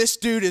this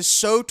dude is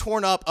so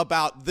torn up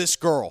about this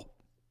girl.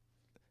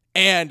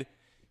 And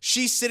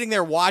she's sitting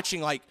there watching,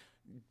 like,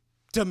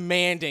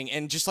 demanding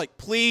and just like,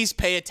 please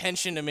pay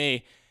attention to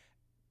me.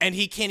 And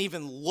he can't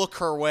even look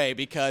her way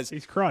because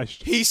he's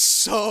crushed. He's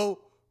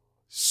so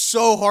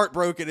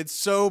heartbroken and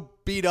so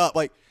beat up.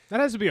 Like, that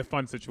has to be a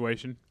fun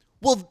situation.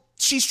 Well,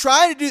 she's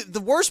trying to do,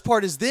 the worst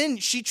part is then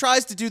she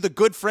tries to do the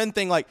good friend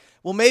thing, like,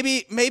 well,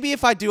 maybe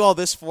if I do all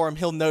this for him,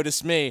 he'll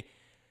notice me.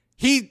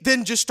 He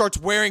then just starts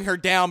wearing her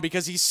down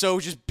because he's so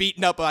just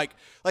beaten up, like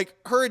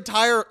her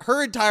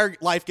entire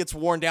life gets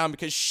worn down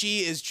because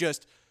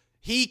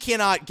he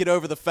cannot get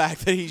over the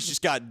fact that he's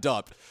just got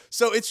dumped.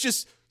 So it's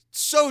just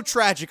so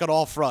tragic on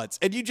all fronts.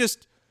 And you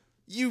just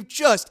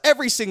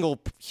every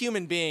single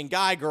human being,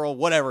 guy, girl,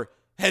 whatever,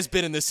 has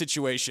been in this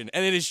situation.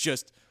 And it is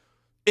just,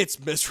 it's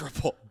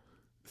miserable.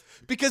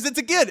 Because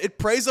it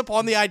preys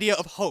upon the idea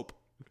of hope.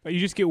 You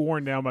just get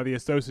worn down by the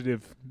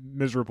associative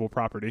miserable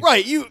property.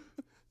 Right.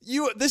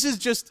 This is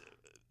just,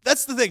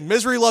 that's the thing.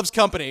 Misery loves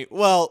company.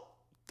 Well,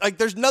 like,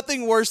 there's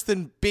nothing worse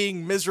than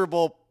being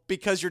miserable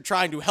because you're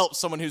trying to help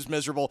someone who's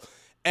miserable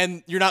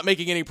and you're not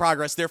making any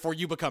progress. Therefore,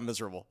 you become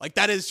miserable. Like,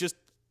 that is just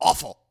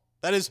awful.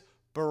 That is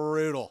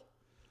brutal.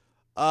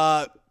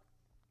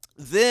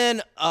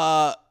 Then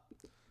a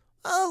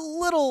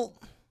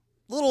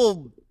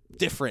little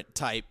different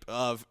type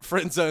of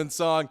friend zone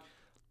song.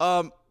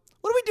 What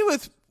do we do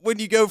with when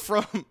you go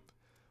from?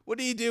 What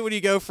do you do when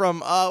you go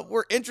from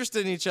we're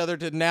interested in each other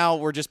to now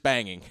we're just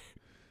banging?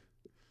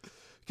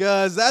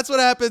 Because that's what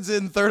happens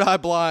in Third Eye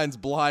Blind's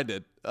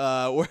Blinded,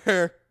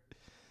 where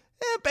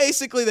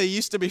basically they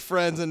used to be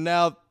friends and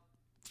now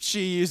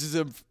she uses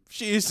him.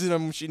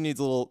 She needs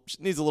a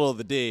little of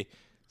the D.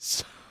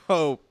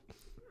 So.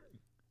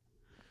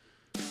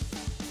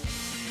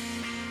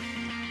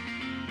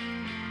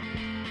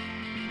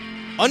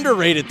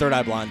 Underrated Third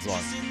Eye Blind song.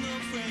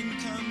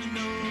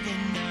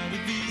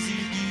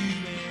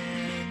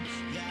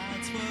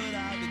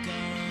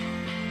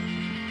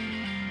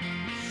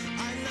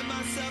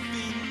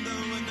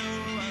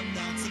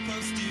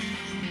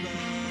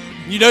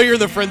 You know you're in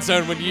the friend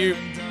zone when you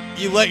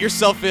let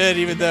yourself in,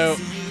 even though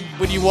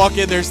when you walk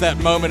in, there's that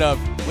moment of,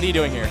 what are you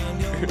doing here?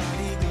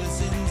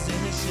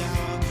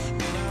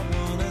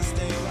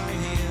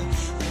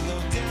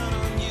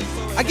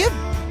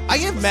 I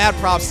give mad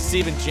props to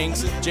Stephen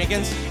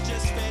Jenkins.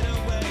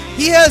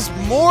 He has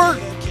more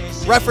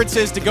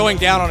references to going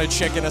down on a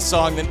chick in a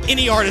song than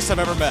any artist I've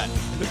ever met.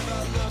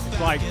 It's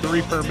like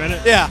 3 per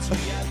minute. Yeah.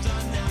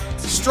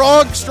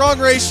 Strong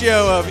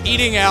ratio of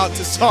eating out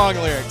to song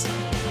lyrics.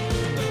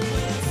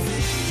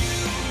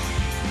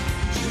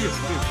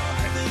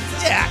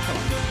 Yeah, come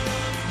on.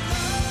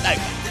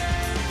 Okay.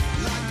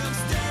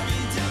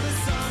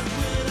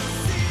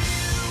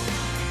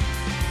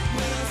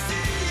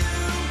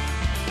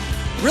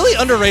 Really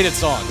underrated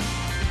song.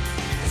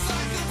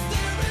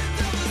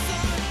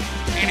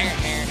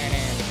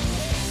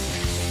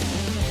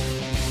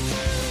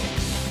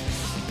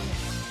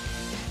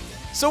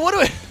 So what do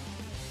we...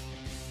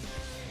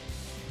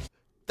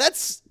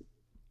 That's...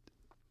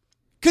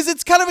 Because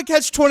it's kind of a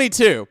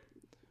catch-22.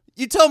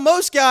 You tell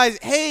most guys,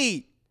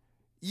 hey,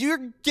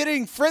 you're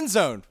getting friend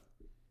zoned.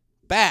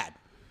 Bad,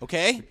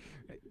 okay?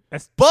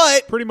 That's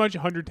but pretty much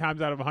 100 times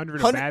out of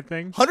 100 a bad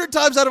thing. 100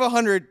 times out of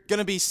 100 going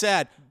to be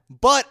sad.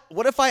 But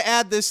what if I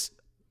add this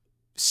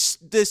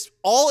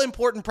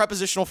all-important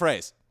prepositional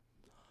phrase?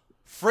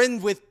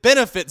 Friend with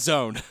benefit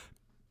zone.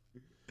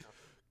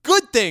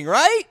 Good thing,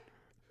 right?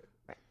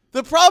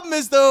 The problem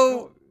is,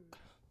 though...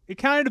 It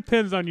kind of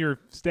depends on your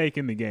stake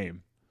in the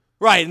game.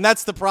 Right, and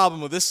that's the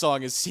problem with this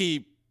song is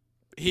he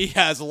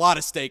has a lot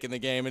of stake in the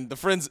game. And the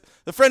friend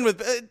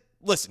with...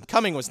 listen,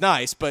 coming was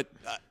nice, but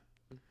how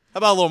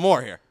about a little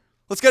more here?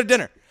 Let's go to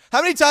dinner.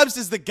 How many times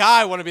does the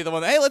guy want to be the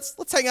one that, hey, let's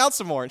hang out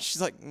some more? And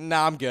she's like,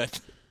 nah, I'm good.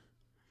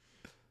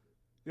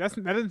 That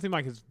doesn't seem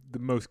like it's the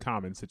most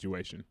common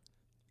situation.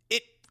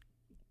 It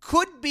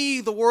could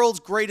be the world's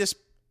greatest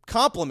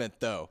compliment,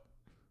 though.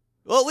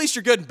 Well, at least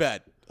you're good in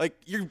bed. Like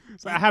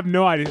So I have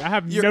no idea. I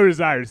have no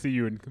desire to see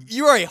you in.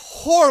 You are a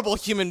horrible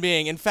human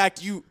being. In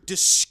fact, you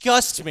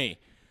disgust me.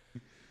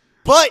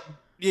 But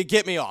you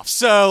get me off.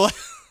 So,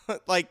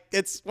 like,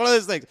 it's one of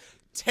those things.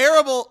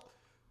 Terrible.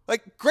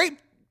 Like, great.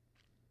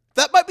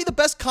 That might be the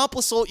best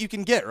compliment you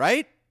can get,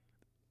 right?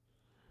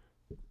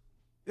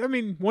 I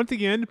mean, once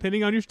again,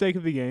 depending on your stake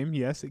of the game,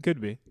 yes, it could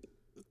be.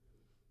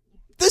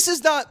 This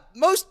is not,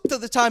 most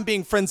of the time,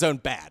 being friend zone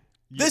bad.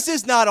 Yeah. This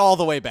is not all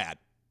the way bad.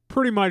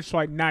 Pretty much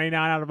like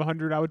 99 out of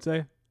 100, I would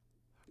say.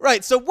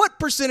 Right, so what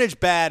percentage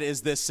bad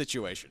is this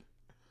situation?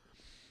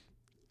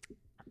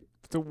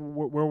 So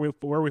where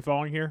are we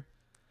falling here?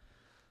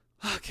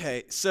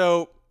 Okay,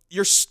 so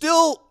you're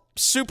still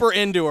super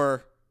into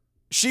her.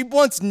 She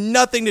wants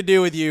nothing to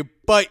do with you,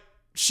 but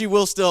she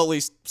will still at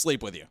least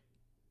sleep with you. Is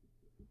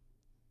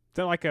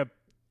that like a...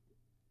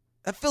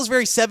 That feels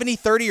very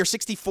 70-30 or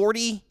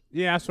 60-40.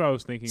 Yeah, that's what I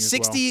was thinking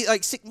 60, as well.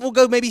 like, we'll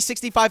go maybe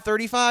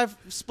 65-35.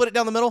 Split it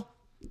down the middle.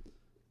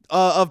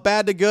 Of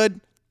bad to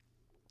good.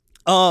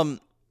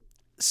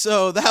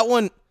 So that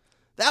one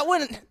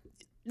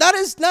not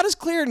as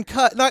clear and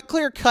cut, not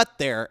clear cut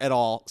there at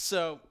all.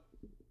 So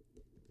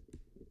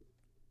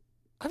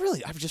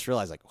I've just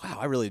realized, like, wow,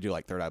 I really do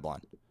like Third Eye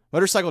Blind.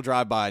 Motorcycle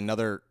Drive-By,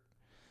 another.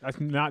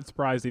 I'm not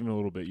surprised even a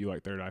little bit you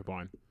like Third Eye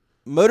Blind.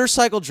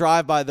 Motorcycle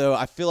Drive-By, though,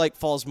 I feel like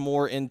falls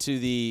more into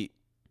the.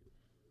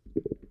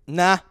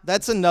 Nah,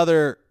 that's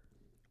another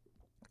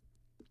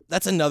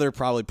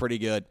probably pretty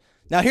good.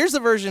 Now, here's the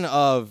version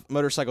of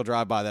Motorcycle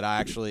Drive-By that I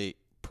actually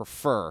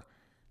prefer.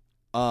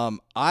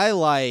 I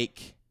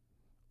like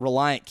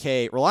Reliant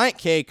K. Reliant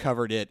K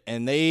covered it,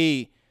 and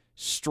they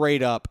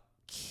straight up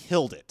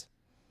killed it.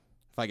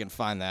 If I can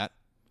find that.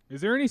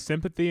 Is there any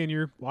sympathy in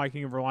your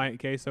liking of Reliant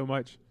K so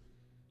much?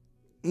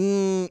 I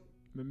mean,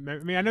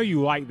 I know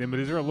you like them, but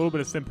is there a little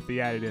bit of sympathy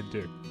added in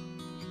too?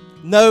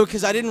 No,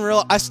 because I didn't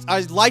realize.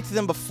 I liked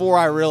them before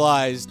I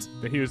realized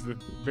that he was the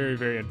very,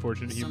 very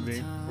unfortunate human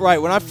being.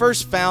 Right. When I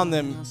first found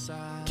them,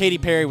 Katy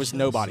Perry was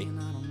nobody.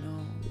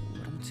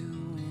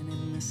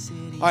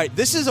 All right,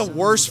 this is a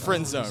worse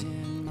friend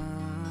zone.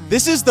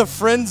 This is the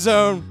friend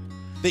zone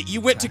that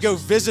you went to go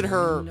visit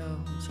her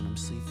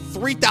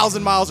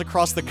 3,000 miles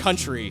across the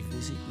country,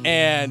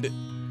 and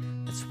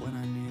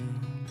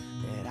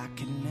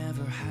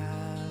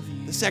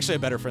this is actually a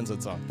better friend zone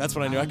song. That's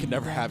when I knew I could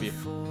never have you.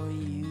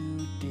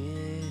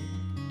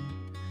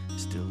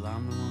 Still,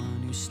 I'm the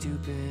one who's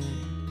stupid,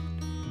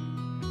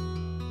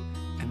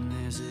 and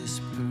there's this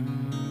burning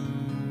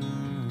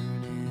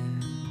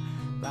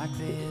like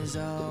there's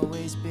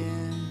always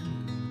been.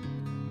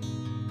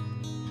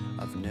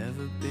 I've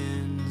never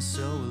been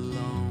so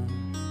alone,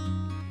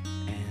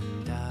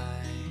 and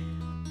I've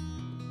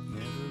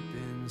never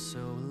been so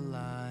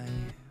alive.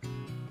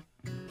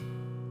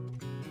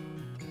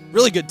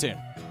 Really good tune.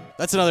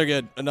 That's another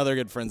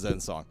good friend zone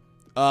song.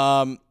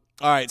 All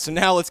right, so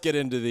now let's get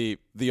into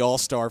the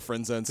all-star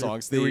friend zone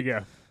songs. Here we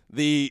go.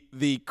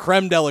 The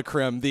creme de la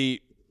creme, the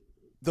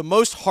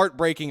most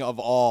heartbreaking of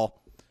all,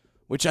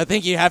 which I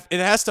think it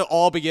has to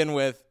all begin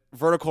with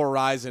Vertical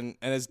Horizon,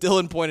 and as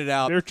Dylan pointed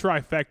out, their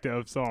trifecta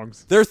of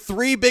songs. Their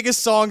three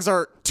biggest songs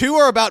are two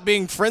are about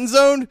being friend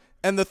zoned,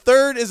 and the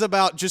third is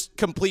about just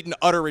complete and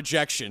utter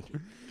rejection.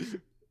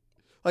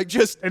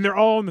 And they're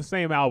all on the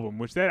same album,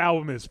 which that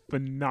album is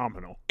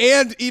phenomenal.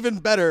 And even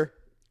better,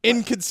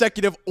 in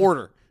consecutive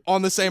order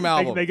on the same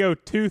album. They go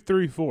 2,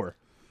 3, 4.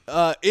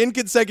 In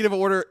consecutive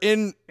order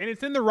and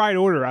it's in the right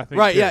order, I think.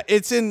 Right, too. yeah,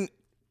 it's in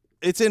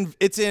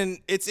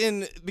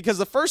because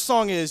the first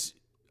song is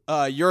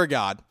You're a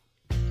God.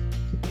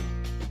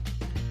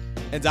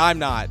 And I'm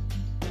not.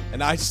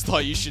 And I just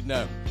thought you should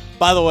know.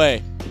 By the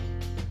way,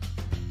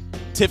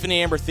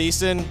 Tiffany Amber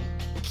Thiessen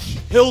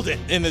killed it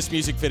in this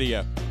music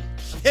video.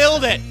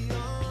 Killed it.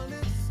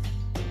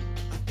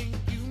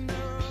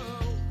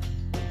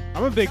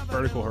 I'm a big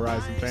Vertical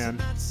Horizon fan.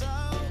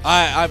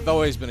 I've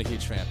always been a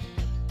huge fan.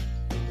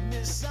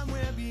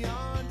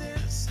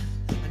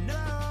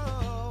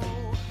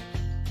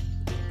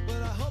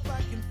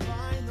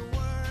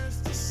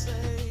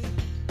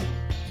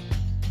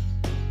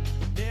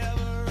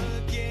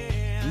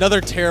 Another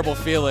terrible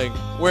feeling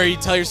where you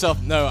tell yourself,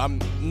 no,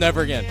 I'm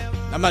never again.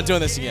 I'm not doing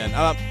this again.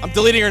 I'm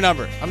deleting your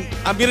number.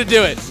 I'm going to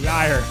do it.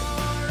 Liar.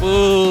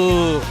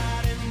 Ooh.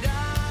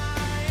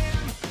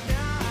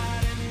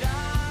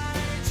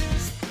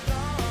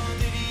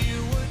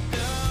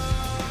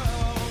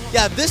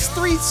 Yeah, this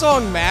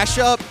 3-song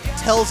mashup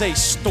tells a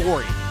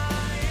story.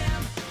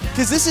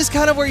 Because this is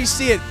kind of where you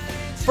see it.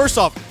 First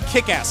off,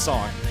 kick-ass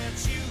song.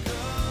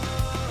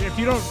 If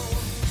you don't,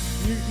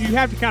 you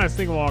have to kind of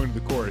sing along to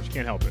the chorus. You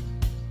can't help it.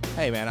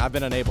 Hey, man, I've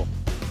been unable.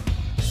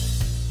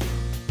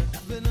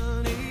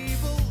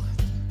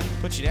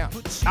 Put you down.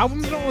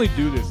 Albums don't really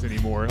do this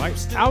anymore. Like,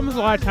 albums a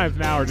lot of times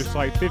now are just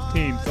like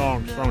 15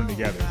 songs thrown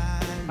together.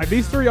 Like,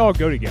 these three all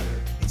go together.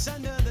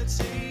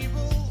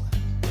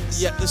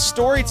 Yeah, the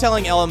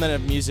storytelling element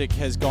of music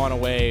has gone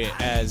away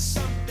as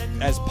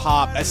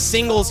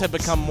singles have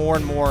become more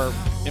and more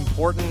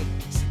important.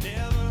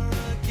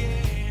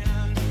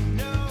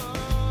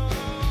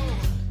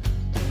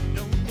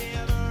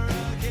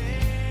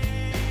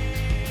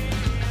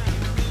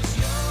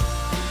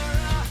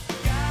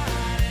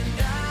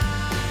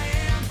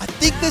 I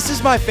think this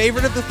is my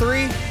favorite of the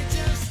three. I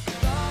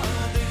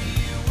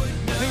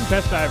think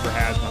Best I Ever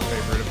Had is my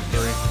favorite of the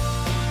three.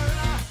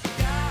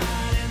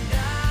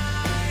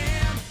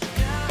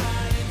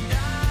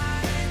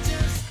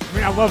 I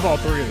mean, I love all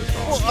three of the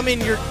songs. Well, I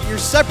mean, you're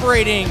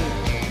separating,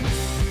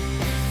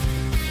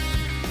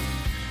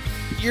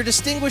 you're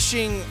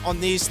distinguishing on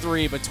these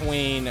three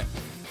between,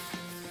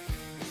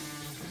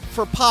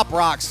 for pop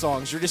rock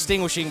songs, you're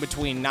distinguishing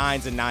between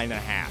 9s and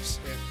 9.5s.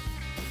 Yeah.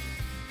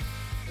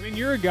 I mean,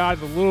 You're a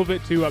God's a little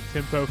bit too up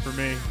tempo for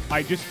me.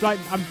 Like I said,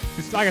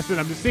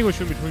 I'm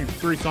distinguishing between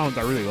three songs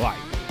I really like.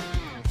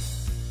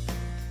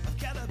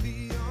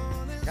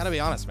 Gotta be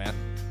honest, man.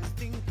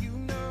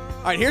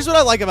 All right, here's what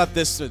I like about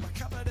this.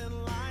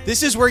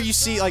 This is where you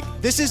see, like,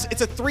 it's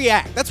a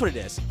 3-act. That's what it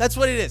is. That's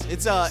what it is.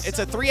 It's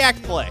a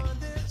 3-act play.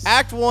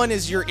 Act 1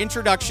 is your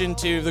introduction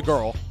to the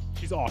girl.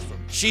 She's awesome.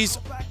 She's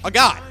a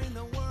god.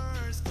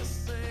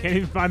 Can't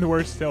even find the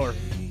words to tell her.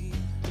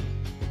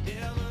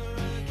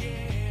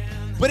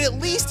 But at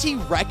least he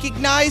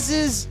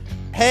recognizes,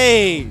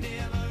 hey,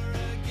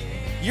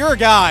 you're a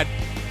god.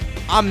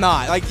 I'm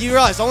not. Like, you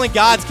realize only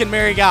gods can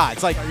marry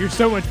gods. Like, you're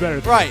so much better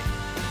than right.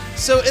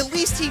 So at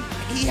least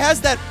he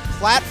has that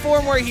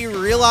platform where he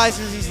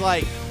realizes he's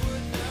like,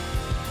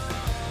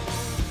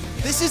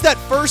 this is that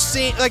first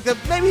scene, like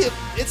maybe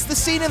it's the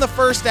scene in the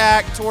first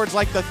act towards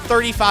like the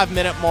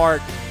 35-minute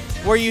mark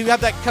where you have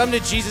that come to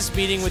Jesus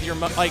meeting with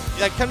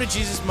that come to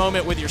Jesus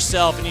moment with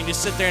yourself, and you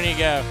just sit there and you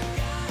go,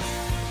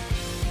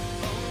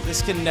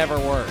 this can never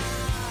work.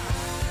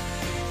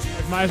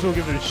 I might as well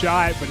give it a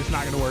shot, but it's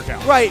not going to work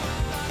out. Right.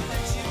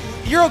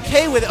 You're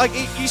okay with it. Like,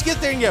 you just get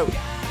there and go,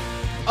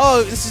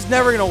 oh, this is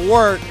never going to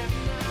work.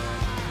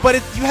 But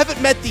you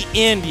haven't met the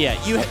end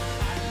yet. You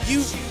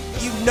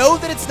know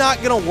that it's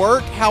not going to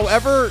work.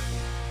 However,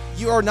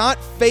 you're not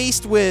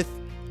faced with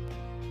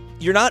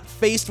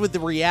the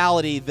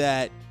reality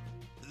that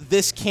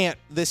this can't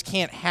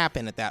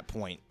happen at that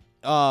point,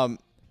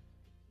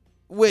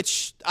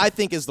 which I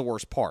think is the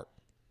worst part.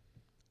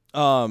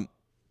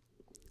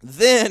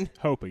 Then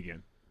hope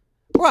again.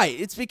 Right.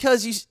 It's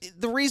because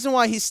the reason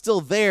why he's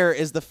still there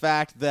is the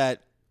fact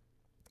that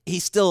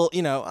he's still,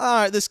 all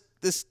right,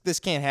 this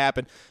can't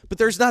happen. But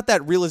there's not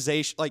that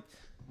realization. Like,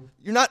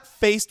 you're not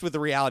faced with the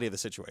reality of the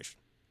situation.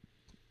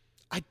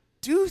 I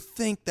do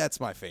think that's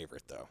my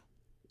favorite, though.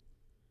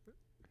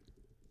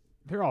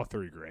 They're all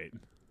three great.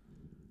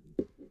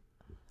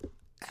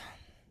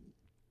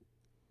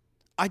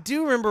 I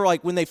do remember,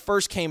 like, when they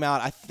first came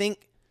out, I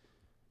think,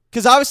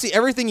 because obviously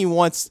Everything You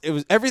Want,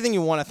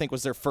 I think,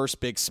 was their first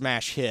big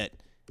smash hit.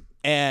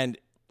 And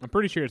I'm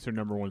pretty sure it's their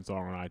number one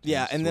song on iTunes.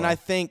 Yeah, and then I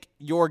think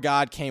Your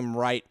God came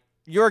right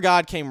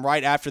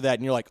after that,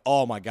 and you're like,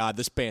 oh my God,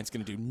 this band's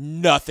going to do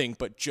nothing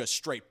but just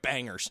straight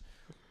bangers.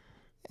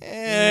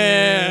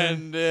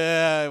 And,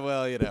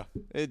 well,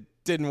 it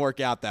didn't work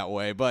out that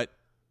way. But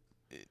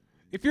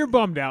if you're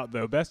bummed out,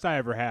 though, Best I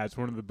Ever Had is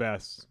one of the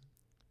best.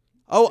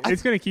 Oh,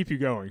 it's going to keep you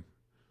going.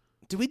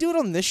 Did we do it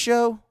on this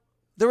show?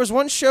 There was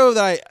one show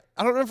that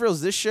I don't know if it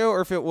was this show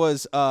or if it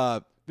was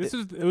it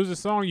was a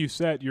song you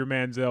set your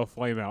Manziel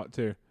flame out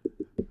to.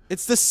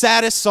 It's the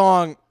saddest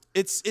song.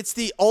 It's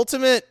the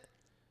ultimate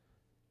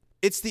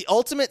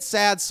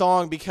sad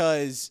song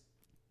because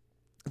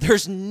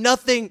there's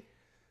nothing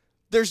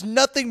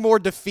more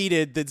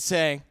defeated than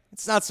saying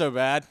it's not so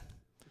bad.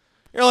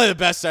 You're only the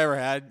best I ever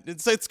had.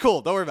 It's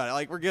cool. Don't worry about it.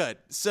 Like, we're good.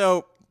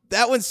 So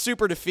that one's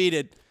super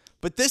defeated.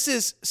 But this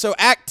is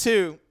Act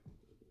 2.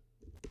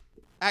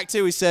 Act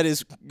 2, he said,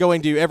 is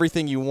going to do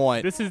Everything You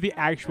Want. This is the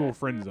actual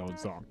Friend Zone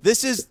song.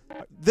 This is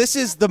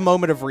the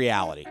moment of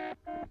reality.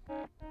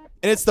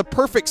 And it's the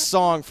perfect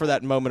song for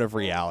that moment of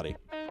reality.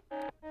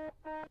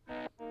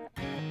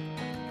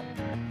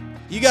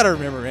 You got to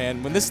remember,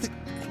 man, when this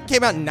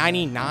came out in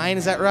 99,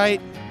 is that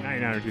right?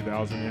 99 or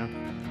 2000, yeah.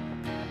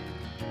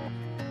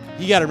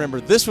 You got to remember,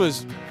 if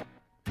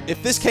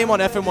this came on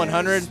FM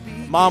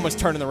 100, Mom was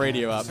turning the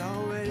radio up.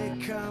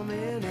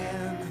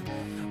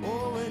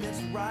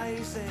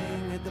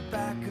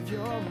 Back of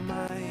your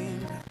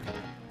mind,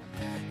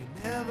 you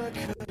never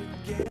could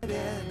get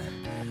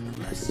in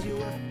unless you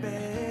were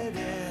fed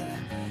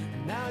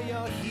in. Now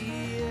you're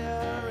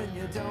here and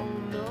you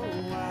don't know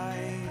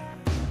why.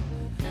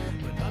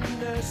 But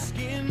under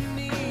skin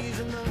knees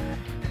and the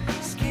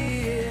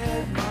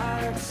skid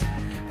marks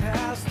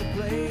past the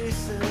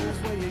places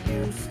where you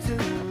used to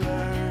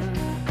learn.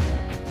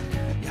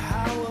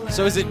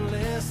 So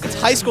it's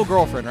High School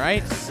Girlfriend,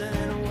 right?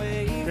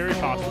 Very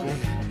possible.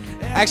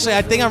 Actually,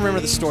 I think I remember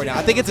the story now.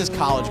 I think it's his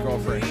college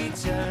girlfriend.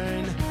 He's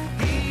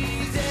everything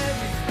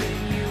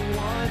you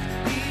want.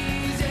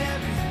 He's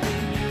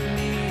everything you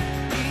need.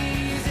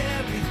 He's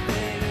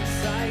everything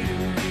inside of you.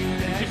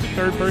 He's just a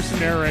third-person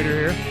narrator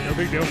here. No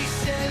big deal. He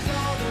says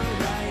all the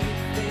right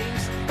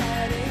things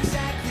at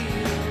exactly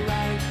the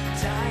right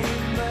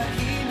time, but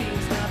he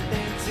means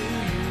nothing to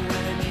you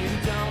when you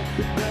don't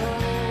know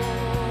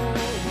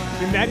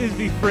why. And that is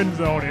the Friend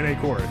Zone in a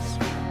chorus.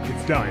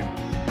 It's done.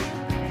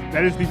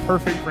 That is the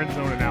perfect friend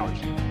zone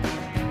analogy.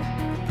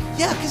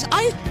 Yeah, because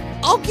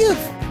I'll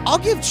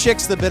give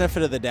chicks the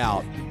benefit of the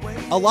doubt.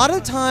 A lot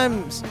of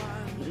times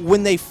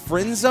when they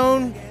friend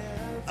zone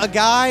a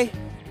guy,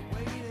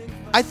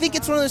 I think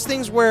it's one of those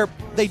things where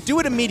they do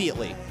it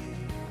immediately.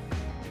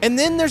 And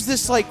then there's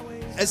this, like,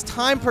 as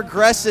time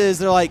progresses,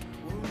 they're like,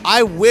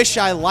 I wish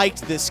I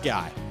liked this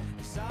guy.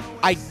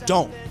 I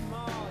don't.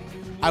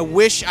 I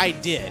wish I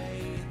did.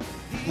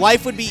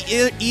 Life would be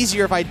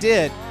easier if I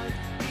did.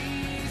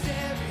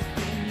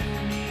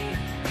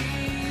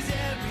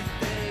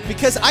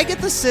 Because I get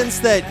the sense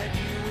that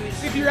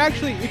if you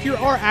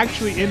are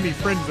actually in the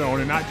friend zone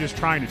and not just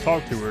trying to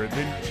talk to her,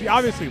 then she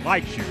obviously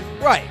likes you.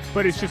 Right.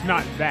 But it's just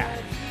not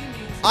that.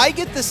 I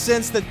get the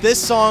sense that this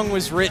song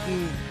was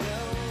written,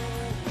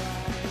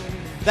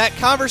 that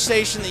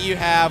conversation that you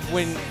have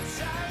when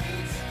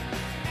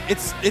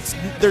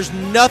there's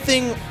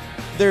nothing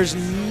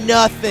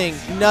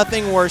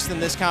worse than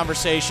this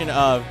conversation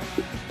of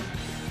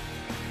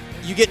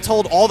you get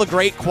told all the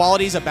great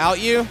qualities about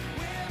you.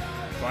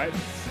 Right.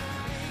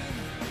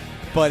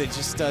 But it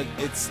just,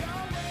 it's...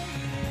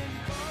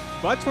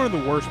 Well, that's one of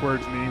the worst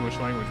words in the English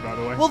language, by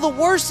the way. Well, the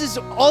worst is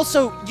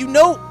also,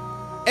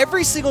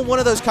 every single one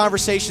of those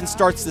conversations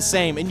starts the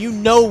same, and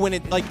when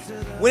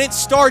it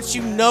starts,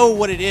 you know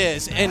what it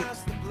is. And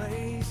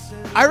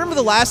I remember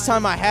the last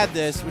time I had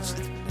this, which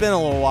it's been a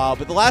little while,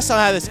 but the last time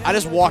I had this, I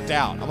just walked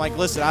out. I'm like,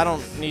 listen, I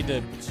don't need,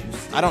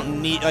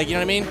 like, you know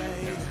what I mean?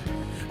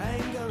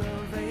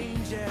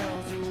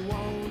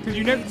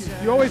 Because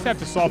you always have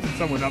to soften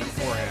someone up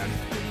beforehand.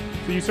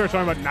 So you start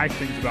talking about nice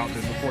things about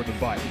them before the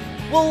fight.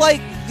 Well, like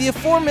the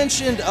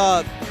aforementioned,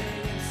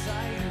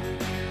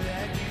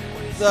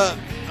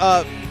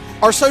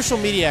 our social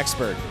media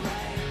expert.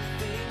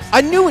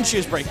 I knew when she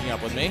was breaking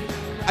up with me.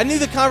 I knew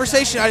the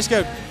conversation. I just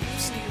go,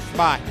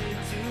 bye.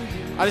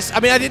 I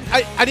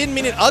didn't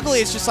mean it ugly.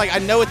 It's just like I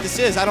know what this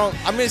is. I'm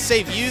going to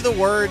save you the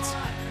words.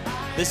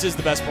 This is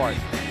the best part.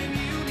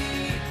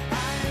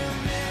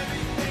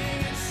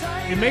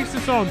 It makes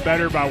the song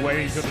better by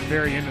waiting until the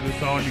very end of the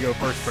song to go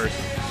first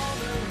person.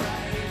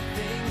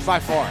 By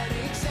far.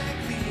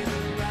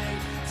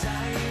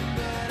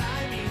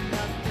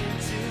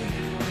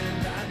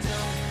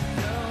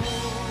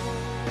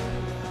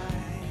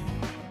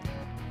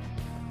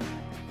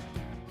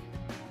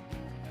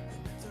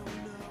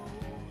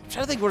 I'm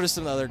trying to think what are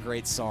some other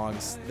great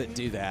songs that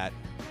do that.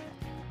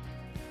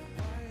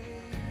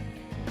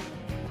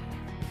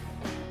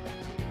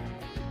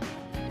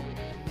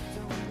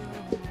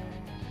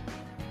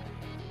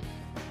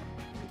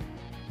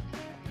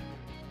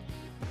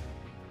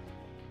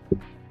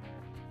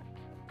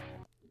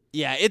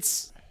 Yeah,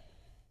 it's...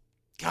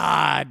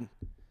 God.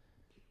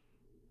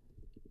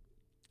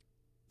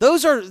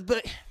 Those are...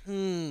 But,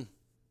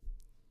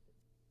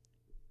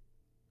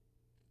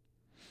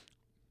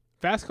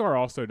 Fast Car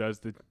also does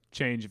the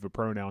change of a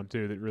pronoun,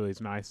 too, that really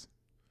is nice.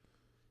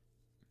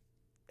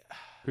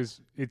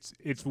 Because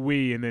it's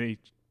we, and then he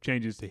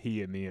changes to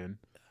he in the end.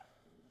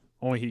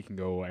 Only he can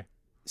go away.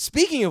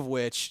 Speaking of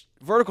which,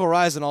 Vertical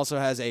Horizon also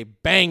has a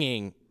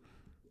banging...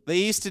 They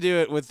used to do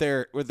it with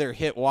their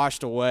hit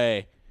Washed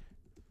Away.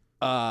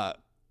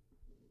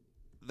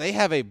 They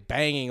have a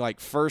banging like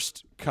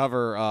first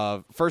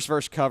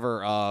verse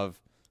cover of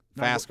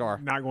Fast Car.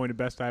 Not going to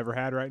Best I Ever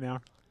Had right now.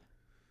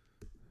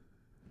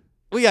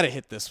 We got to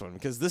hit this one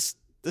because this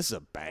is a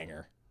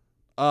banger.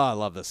 Oh, I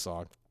love this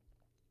song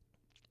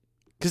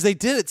because they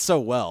did it so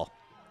well.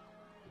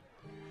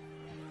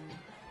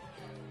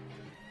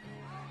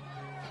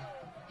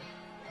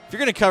 If you're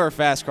gonna cover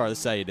Fast Car, this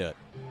is how you do it.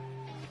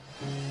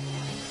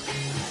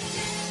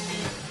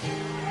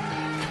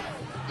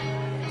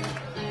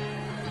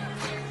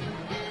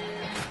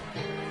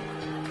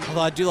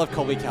 Although I do love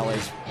Colby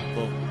Calais'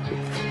 little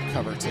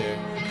cover, too.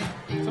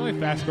 It's only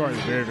Fast Car at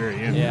the very, very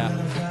end. Yeah.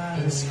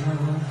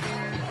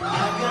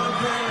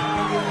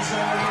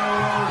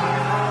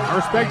 I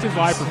respect his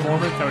live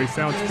performance, how he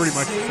sounds pretty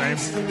much the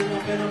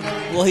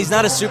same. Well, he's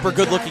not a super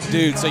good-looking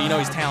dude, so you know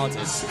he's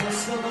talented.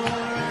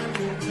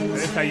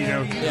 That's how you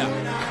know. Yeah.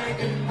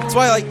 That's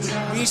why, like,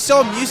 when you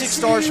saw music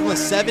stars from the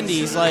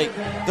 70s, like,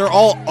 they're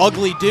all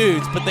ugly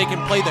dudes, but they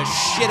can play the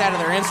shit out of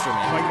their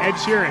instrument. Like Ed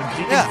Sheeran.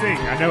 He can sing.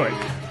 I know it.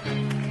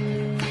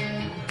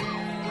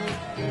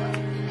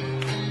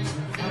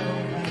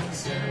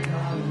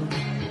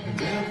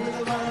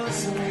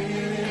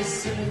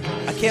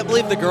 I can't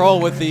believe the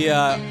girl with the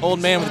old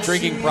man with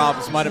drinking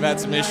problems might have had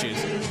some issues.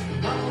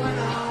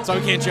 So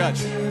we can't judge.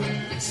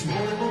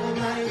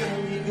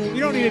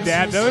 You don't need a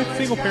dad, though.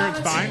 Single parent's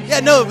fine.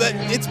 Yeah, no, but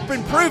it's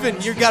been proven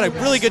you've got a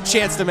really good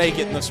chance to make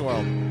it in this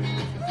world.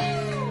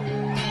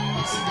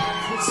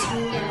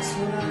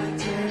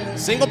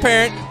 Single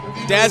parent,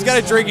 dad's got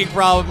a drinking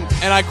problem,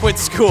 and I quit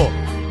school.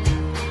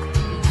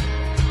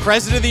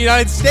 President of the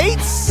United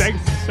States? Sex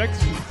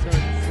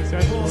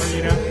successful,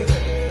 you know?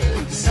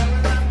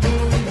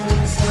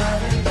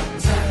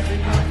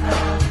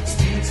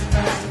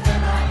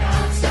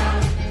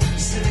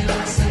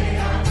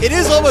 It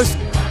is almost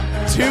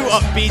too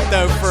upbeat,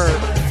 though,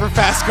 for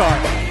Fast Car.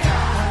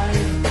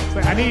 It's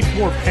like, I need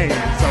more pain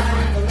and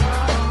suffering.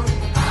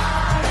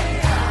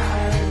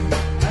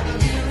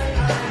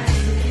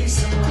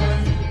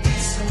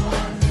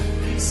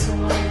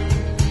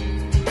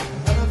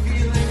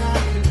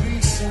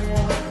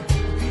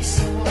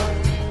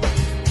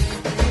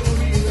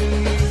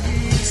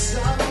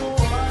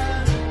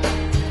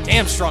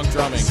 Damn strong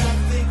drumming.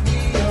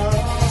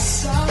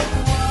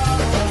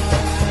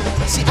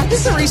 See, I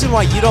think the reason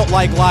why you don't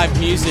like live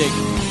music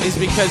is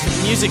because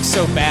music's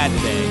so bad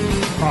today.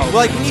 Probably.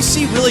 Like, when you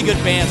see really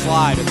good bands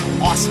live, it's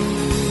awesome.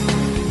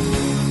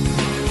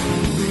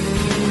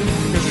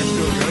 Because they're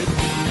still good.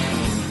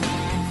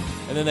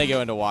 And then they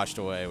go into Washed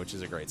Away, which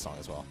is a great song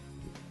as well.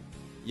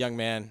 Young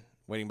Man,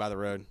 Waiting by the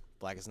Road,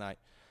 Black as Night.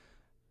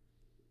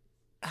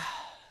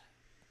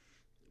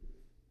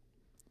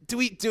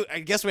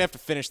 I guess we have to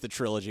finish the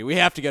trilogy. We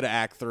have to go to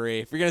Act 3.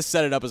 If you're going to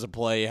set it up as a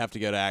play, you have to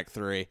go to Act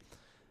 3.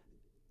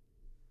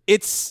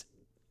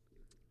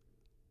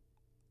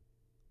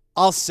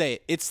 I'll say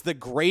it, it's the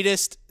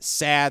greatest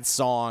sad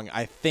song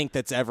I think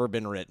that's ever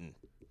been written.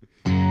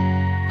 I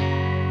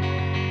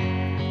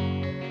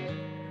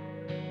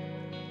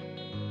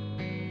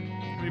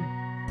mean,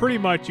 pretty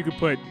much you could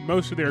put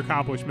most of their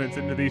accomplishments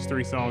into these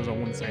three songs on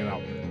one same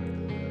album.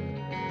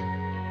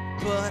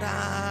 But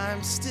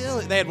I'm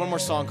still... They had one more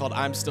song called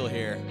I'm Still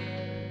Here.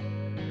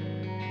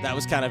 That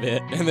was kind of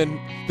it. And then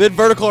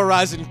Vertical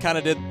Horizon kind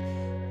of did...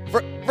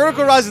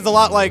 Vertical Horizon's a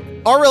lot like...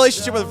 Our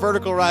relationship with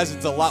Vertical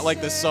Horizon's a lot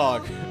like this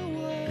song.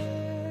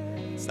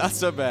 It's not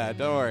so bad.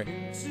 Don't worry.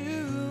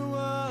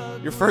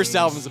 Your first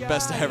album's the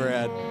best I ever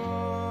had.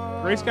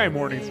 Gray Sky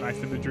Morning's nice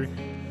imagery.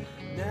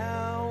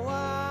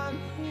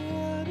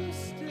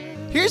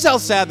 Here's how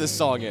sad this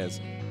song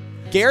is.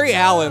 Gary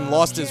Allan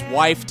lost his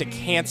wife to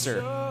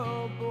cancer.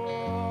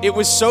 It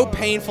was so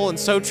painful and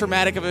so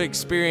traumatic of an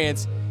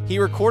experience, he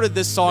recorded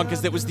this song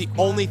because it was the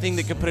only thing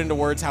that could put into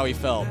words how he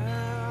felt.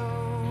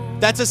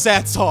 That's a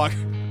sad song.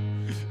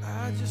 It's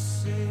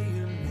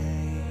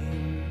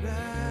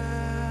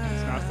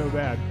not so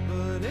bad.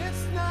 But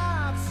it's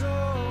not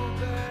so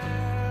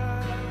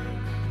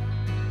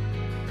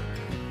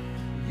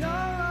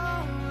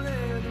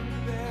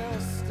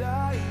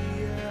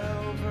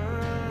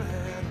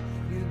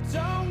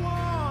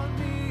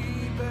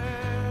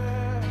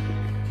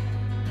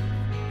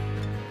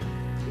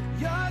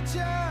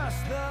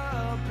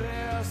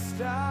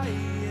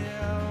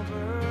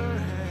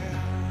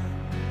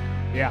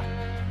Yeah,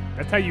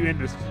 that's how you end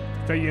this.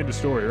 That's how you end the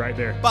story right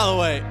there. By the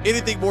way,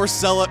 anything more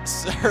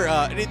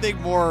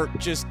anything more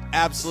just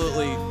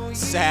absolutely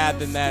sad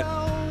than that?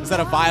 Was that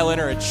a violin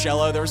or a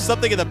cello? There was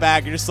something in the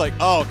back. You're just like,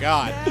 oh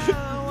god.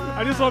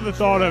 I just love the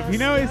thought of,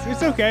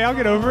 it's okay. I'll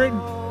get over it.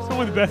 It's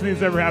one of the best things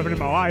that's ever happened in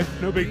my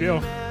life. No big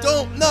deal.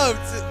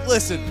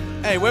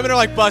 Listen. Hey, women are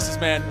like buses,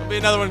 man. There'll be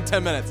another one in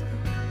 10 minutes.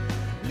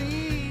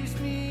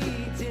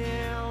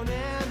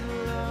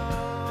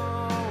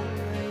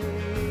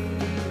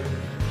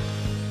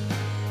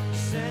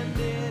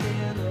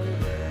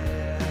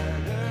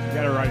 You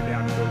gotta write it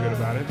down and feel good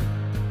about it.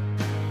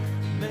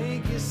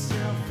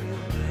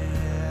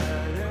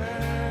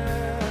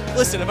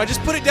 Listen, if I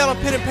just put it down on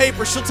pen and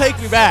paper, she'll take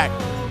me back.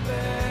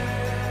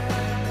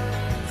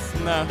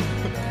 No.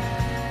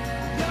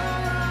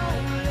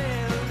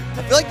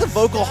 I feel like the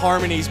vocal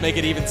harmonies make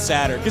it even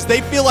sadder because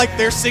they feel like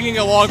they're singing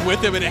along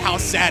with him and how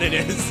sad it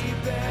is.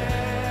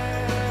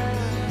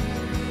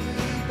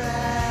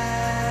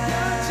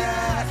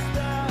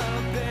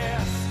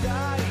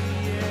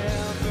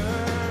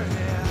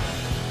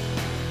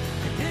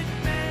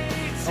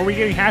 Are we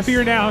getting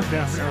happier now?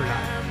 No, we're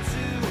not.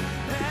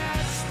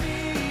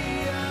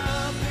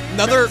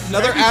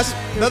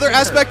 Another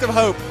aspect of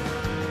hope.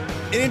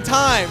 And in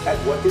time,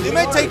 it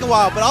may take a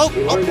while, but I'll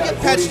get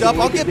patched up.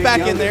 I'll get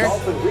back in there. No,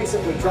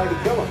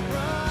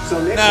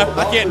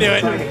 I can't do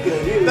it.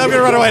 I'm going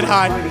to run away and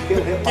hide.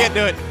 Can't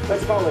do it.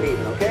 Let's call it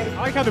even, okay?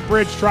 I like how the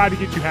bridge tried to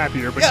get you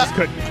happier, but just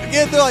couldn't.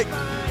 Again, they're like...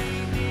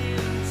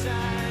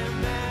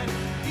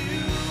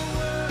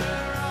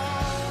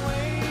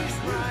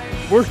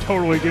 We're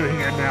totally giving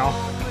in now.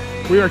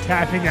 We are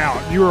tapping out.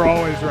 You were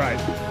always right.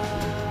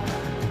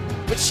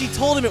 But she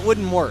told him it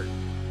wouldn't work.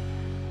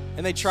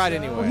 And they tried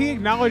anyway. Well, he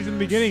acknowledged in the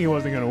beginning it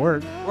wasn't going to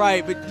work.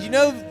 Right, but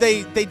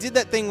they did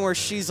that thing where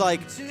she's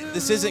like,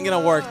 this isn't going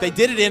to work. They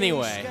did it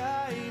anyway.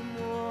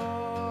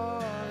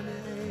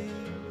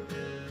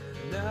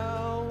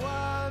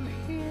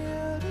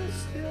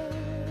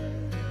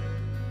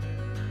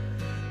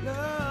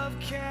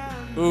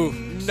 Ooh,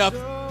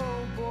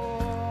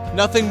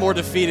 nothing more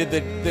defeated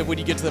than when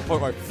you get to the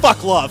point where,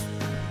 fuck love.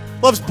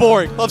 Love's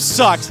boring. Love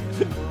sucks.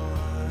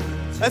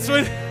 That's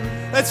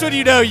when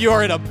you know you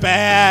are in a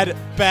bad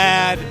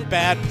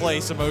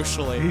place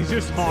emotionally. He's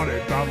just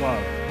haunted by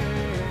love.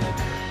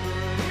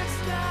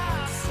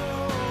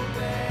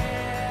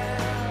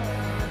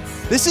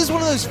 This is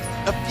one of those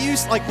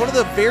one of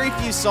the very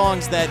few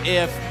songs that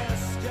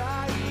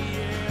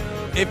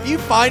if you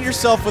find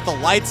yourself with the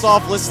lights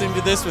off listening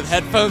to this with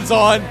headphones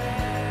on,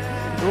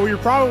 well, you're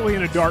probably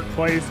in a dark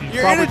place.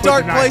 You're in a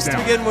dark place to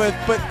begin with,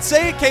 but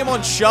say it came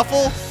on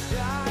shuffle,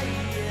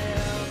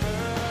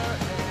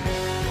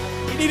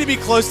 you need to be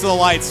close to the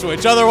light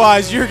switch.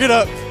 Otherwise, you're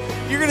gonna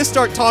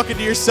start talking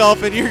to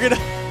yourself, and you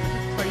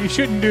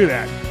shouldn't do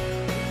that.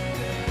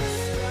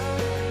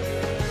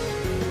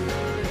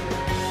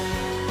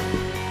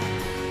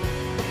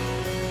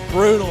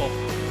 Brutal.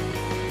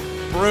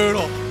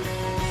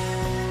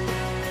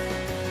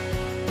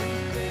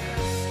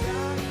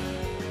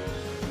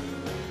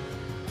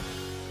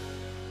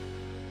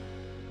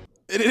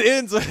 And it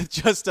ends with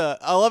just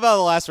I love how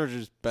the last word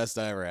is best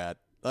I ever had.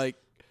 Like,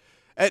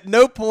 at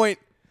no point,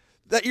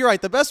 you're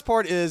right, the best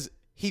part is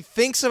he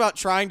thinks about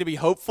trying to be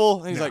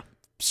hopeful, and he's like,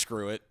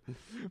 screw it.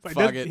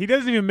 Fuck it. He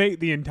doesn't even make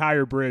the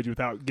entire bridge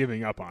without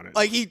giving up on it.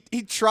 Like, he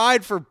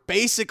tried for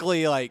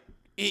basically, like,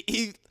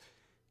 it's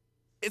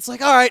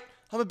like, all right,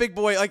 I'm a big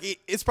boy. Like,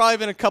 it's probably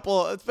been a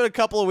couple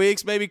of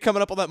weeks, maybe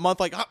coming up on that month.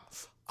 Like,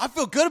 I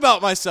feel good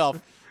about myself.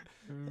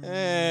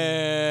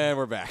 And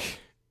we're back.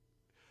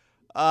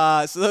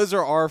 So those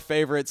are our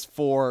favorites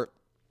for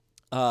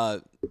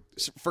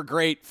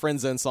great friend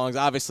zone songs.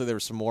 Obviously, there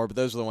were some more, but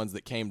those are the ones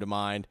that came to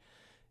mind,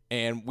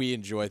 and we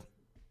enjoyed.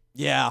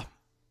 Yeah,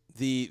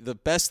 the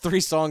best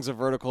three songs of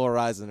Vertical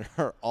Horizon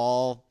are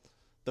all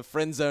the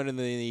friend zone and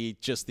the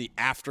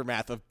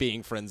aftermath of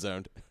being friend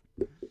zoned.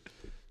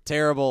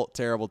 Terrible.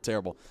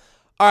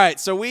 All right,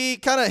 so we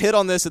kind of hit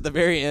on this at the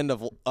very end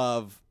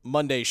of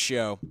Monday's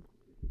show,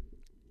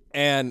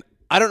 and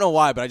I don't know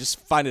why, but I just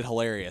find it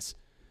hilarious.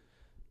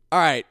 All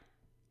right,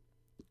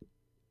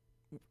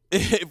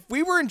 if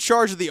we were in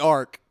charge of the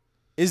Ark,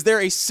 is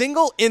there a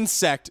single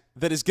insect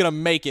that is going to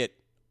make it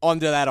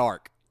onto that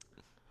Ark?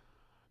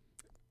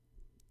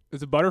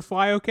 Is a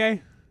butterfly okay?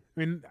 I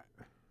mean,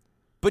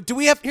 but do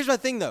we have? Here's my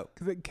thing, though.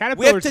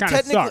 Caterpillars kind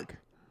of suck.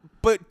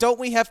 But don't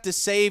we have to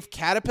save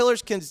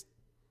caterpillars?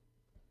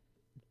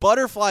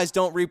 Butterflies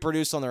don't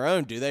reproduce on their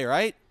own, do they?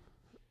 Right?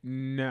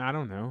 No, I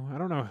don't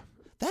know.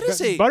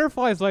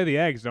 Butterflies lay the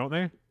eggs, don't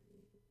they?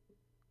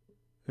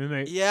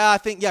 Yeah, I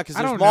think because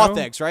there's moth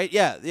eggs, right?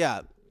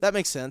 Yeah, that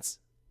makes sense.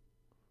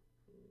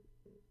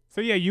 So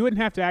yeah, you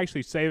wouldn't have to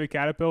actually save a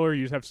caterpillar.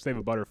 You just have to save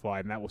a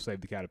butterfly, and that will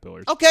save the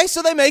caterpillars. Okay,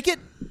 so they make it.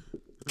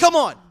 Come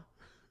on.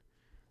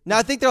 Now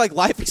I think their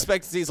life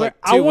expectancy is 2 weeks.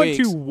 I want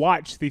to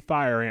watch the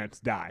fire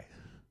ants die.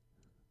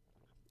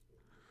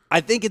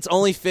 I think it's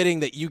only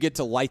fitting that you get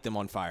to light them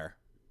on fire.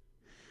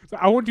 So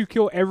I want to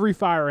kill every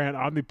fire ant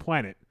on the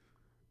planet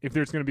if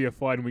there's going to be a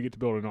flood and we get to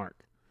build an Ark.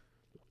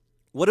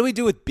 What do we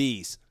do with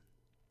bees?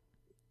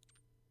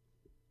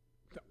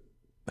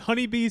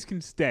 Honeybees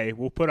can stay.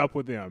 We'll put up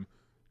with them.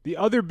 The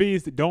other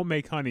bees that don't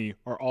make honey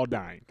are all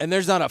dying. And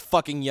there's not a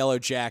fucking yellow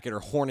jacket or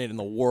hornet in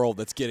the world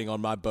that's getting on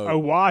my boat. A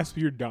wasp,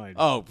 you're done.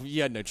 Oh,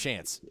 you had no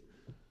chance.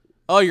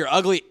 Oh, you're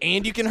ugly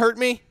and you can hurt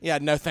me? Yeah,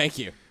 no, thank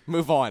you.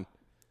 Move on.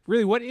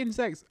 Really, what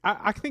insects?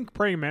 I think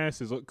praying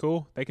mantises look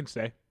cool. They can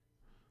stay.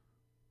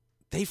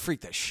 They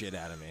freak the shit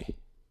out of me.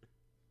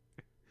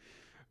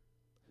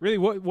 Really,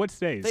 what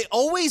stays? They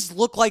always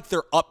look like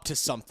they're up to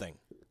something.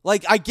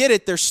 Like, I get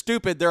it. They're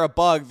stupid. They're a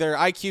bug. Their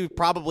IQ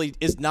probably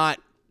is not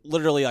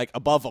literally like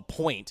above a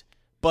point.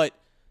 But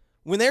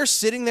when they're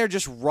sitting there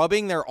just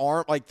rubbing their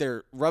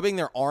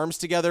arms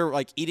together,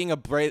 like eating a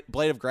blade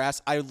of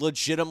grass, I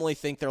legitimately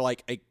think they're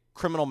like a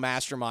criminal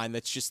mastermind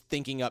that's just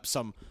thinking up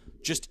some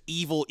just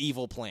evil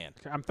plan.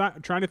 I'm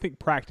trying to think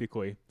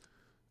practically.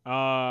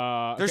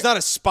 There's not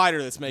a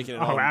spider that's making it.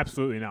 Oh, home.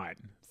 absolutely not.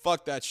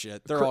 Fuck that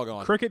shit. They're all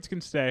gone. Crickets can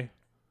stay.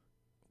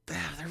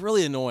 They're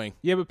really annoying.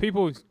 Yeah, but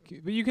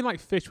you can like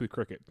fish with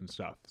crickets and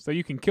stuff, so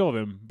you can kill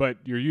them, but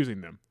you're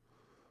using them.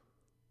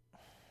 I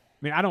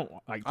mean, I don't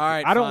like. All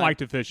right, I don't fine. like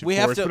to fish, of We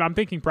course, have to- but I'm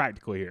thinking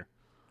practically here.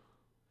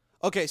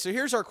 Okay, so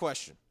here's our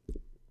question.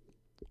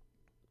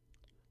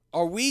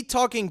 Are we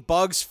talking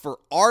bugs for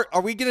art?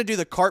 Are we going to do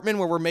the Cartman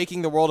where we're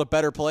making the world a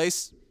better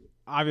place?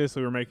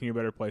 Obviously, we're making a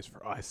better place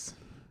for us.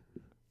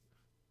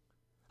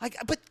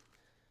 But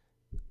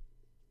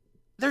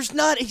there's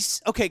not a...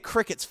 Okay,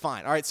 cricket's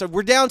fine. All right, so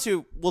we're down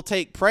to... We'll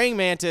take praying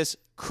mantis,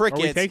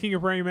 crickets... Are we taking a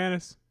praying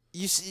mantis?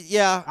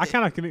 Yeah. I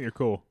kind of think you're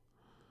cool.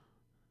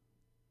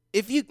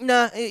 If you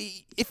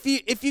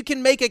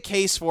can make a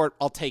case for it,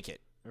 I'll take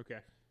it. Okay.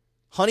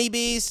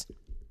 Honeybees...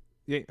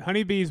 Yeah,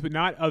 honeybees, but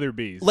not other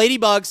bees.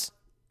 Ladybugs...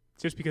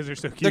 Just because they're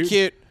so cute. They're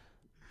cute.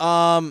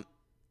 Other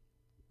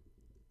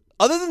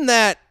than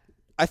that,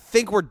 I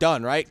think we're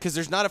done, right? Because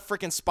there's not a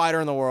freaking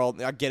spider in the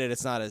world. I get it.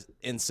 It's not an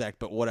insect,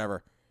 but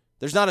whatever.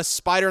 There's not a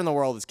spider in the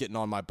world that's getting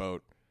on my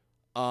boat.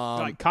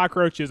 Like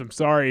cockroaches, I'm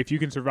sorry. If you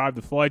can survive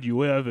the flood, you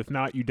live. If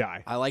not, you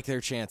die. I like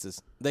their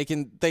chances. They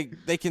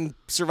can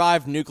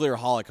survive nuclear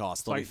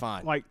holocaust. They'll be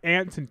fine. Like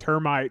ants and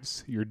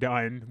termites, you're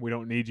done. We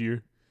don't need you.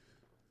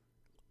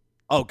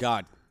 Oh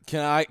God,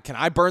 can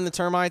I burn the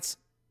termites?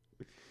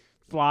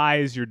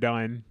 Flies, you're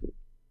done.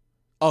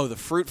 Oh, the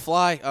fruit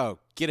fly? Oh,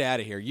 get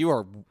out of here. You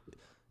are...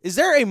 Is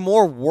there a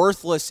more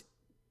worthless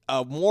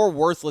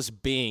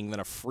being than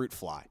a fruit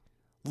fly?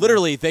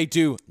 Literally, they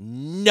do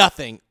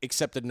nothing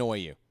except annoy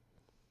you.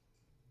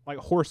 Like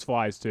horse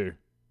flies, too.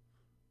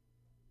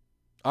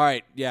 All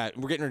right, yeah,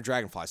 we're getting rid of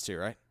dragonflies, too,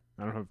 right?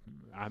 I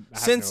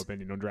have no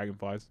opinion on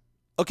dragonflies.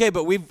 Okay,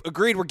 but we've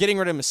agreed we're getting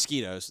rid of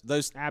mosquitoes.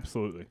 Those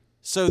Absolutely.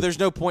 So there's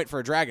no point for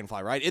a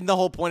dragonfly, right? Isn't the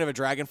whole point of a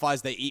dragonfly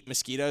is they eat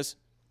mosquitoes?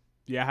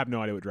 Yeah, I have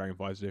no idea what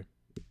dragonflies do.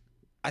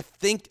 I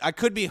think I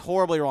could be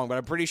horribly wrong, but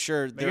I'm pretty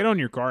sure they get on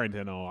your car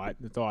antenna a lot.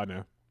 That's all I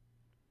know.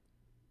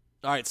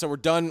 All right, so we're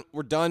done.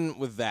 We're done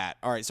with that.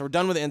 All right, so we're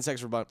done with the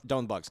insects. We're done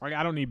with bugs. Like,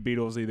 I don't need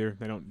beetles either.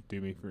 They don't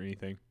do me for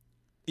anything.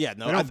 Yeah,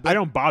 no, they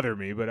don't bother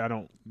me, but I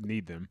don't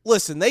need them.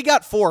 Listen, they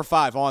got 4 or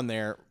 5 on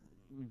there.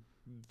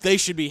 They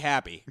should be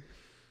happy.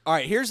 All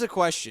right, here's the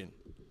question: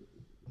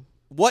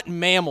 what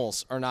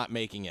mammals are not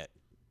making it?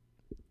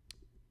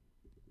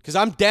 Because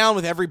I'm down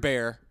with every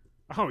bear.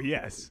 Oh,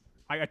 yes.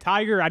 Like a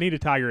tiger, I need a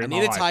tiger in my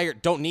life. I need a tiger.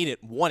 Don't need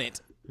it. Want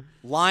it.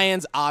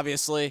 Lions,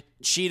 obviously.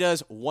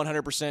 Cheetahs,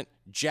 100%.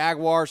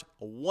 Jaguars,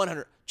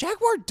 100%.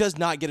 Jaguar does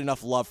not get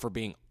enough love for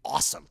being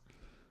awesome.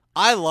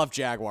 I love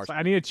jaguars.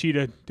 I need a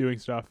cheetah doing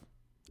stuff.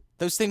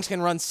 Those things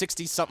can run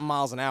 60-something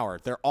miles an hour.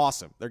 They're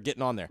awesome. They're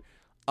getting on there.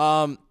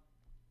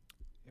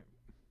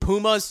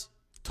 Pumas,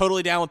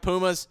 totally down with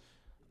pumas.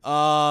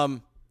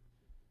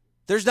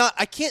 There's not,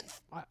 I can't.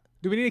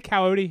 Do we need a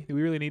coyote? Do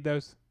we really need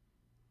those?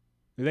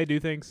 Do they do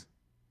things?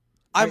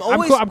 I'm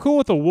cool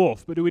with a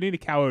wolf, but do we need a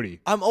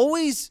coyote? I'm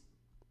always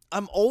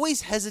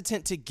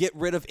hesitant to get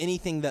rid of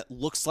anything that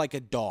looks like a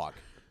dog.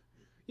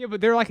 Yeah,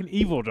 but they're like an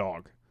evil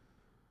dog.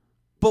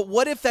 But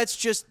what if that's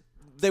just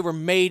they were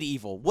made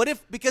evil? What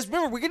if, because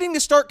remember, we're getting to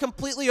start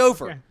completely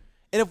over. Okay.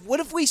 And what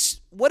if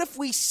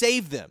we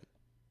save them?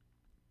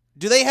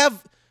 Do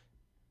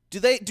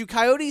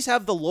coyotes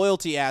have the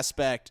loyalty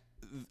aspect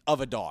of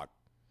a dog?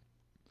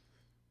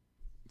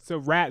 So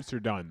rats are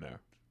done though.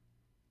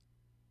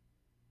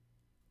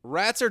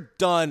 Rats are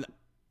done.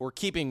 We're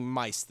keeping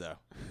mice though,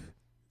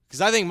 because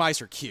I think mice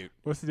are cute.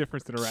 What's the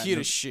difference in a rat? Cute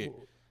as shit.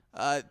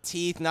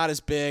 Teeth not as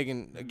big,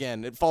 and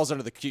again, it falls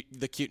under the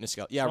cuteness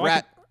scale. Yeah, or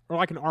rat or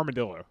like an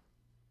armadillo.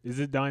 Is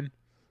it done?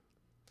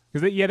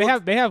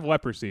 Because they have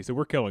leprosy, so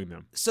we're killing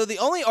them. So the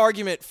only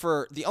argument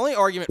for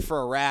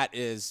a rat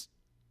is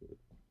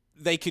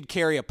they could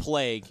carry a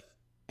plague,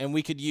 and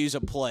we could use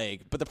a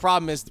plague. But the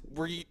problem is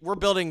we're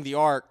building the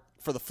ark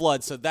for the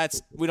flood, so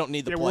we don't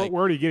need the plague. We're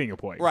already getting a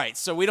plague, right?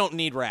 So we don't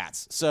need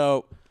rats.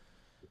 So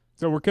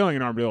we're killing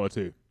an armadillo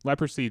too.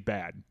 Leprosy is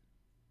bad.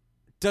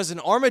 Does an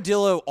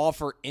armadillo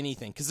offer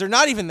anything? Because they're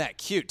not even that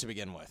cute to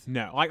begin with.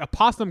 No, like a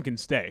possum can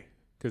stay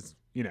because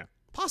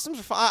possums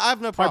are fine. I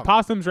have no problem. Like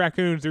possums,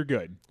 raccoons, they're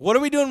good. What are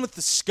we doing with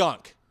the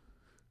skunk?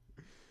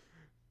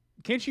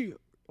 Can't you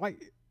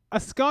like a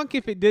skunk?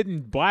 If it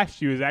didn't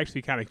blast you, is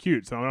actually kind of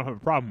cute, so I don't have a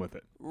problem with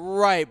it.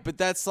 Right, but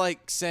that's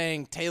like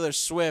saying Taylor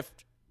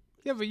Swift.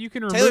 Yeah, but you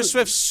can Taylor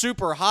Swift's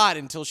super hot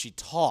until she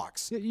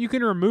talks. You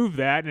can remove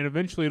that, and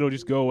eventually it'll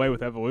just go away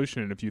with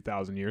evolution in a few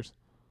thousand years.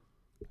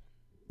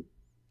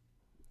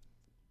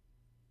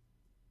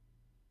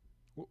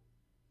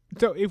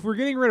 So if we're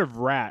getting rid of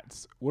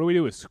rats, what do we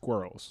do with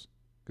squirrels?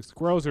 Because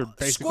squirrels are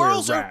basically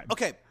a rat.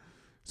 Okay.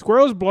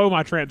 Squirrels blow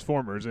my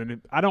Transformers,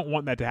 and I don't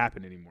want that to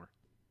happen anymore.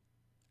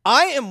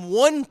 I am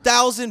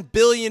 1,000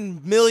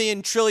 billion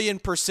million trillion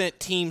 %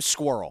 team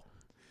squirrel.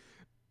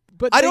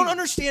 But I don't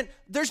understand.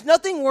 There's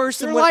nothing worse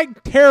than they're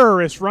like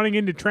terrorists running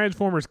into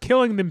Transformers,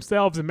 killing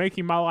themselves, and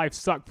making my life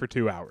suck for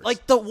 2 hours.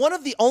 Like one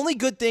of the only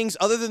good things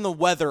other than the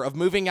weather of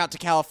moving out to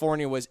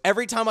California was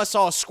every time I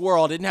saw a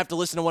squirrel, I didn't have to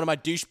listen to one of my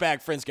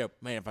douchebag friends go,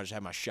 "Man, if I just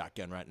had my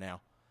shotgun right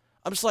now."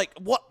 I'm just like,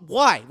 what?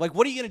 Why? Like,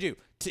 what are you gonna do?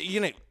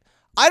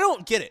 I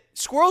don't get it.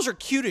 Squirrels are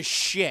cute as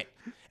shit,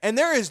 and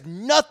there is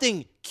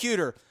nothing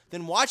cuter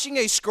than watching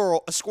a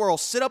squirrel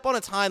sit up on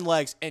its hind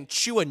legs and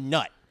chew a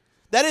nut.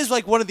 That is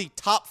like one of the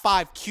top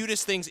 5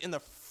 cutest things in the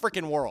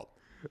freaking world.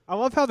 I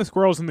love how the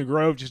squirrels in the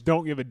Grove just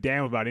don't give a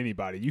damn about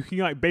anybody. You can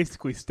like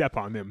basically step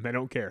on them. They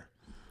don't care.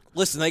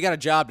 Listen, they got a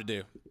job to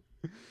do.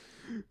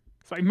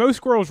 It's like most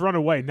squirrels run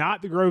away,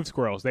 not the Grove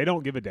squirrels. They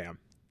don't give a damn.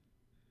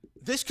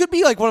 This could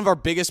be like one of our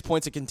biggest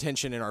points of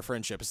contention in our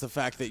friendship is the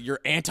fact that you're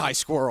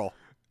anti-squirrel.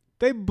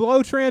 They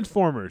blow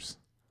Transformers.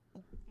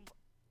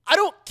 I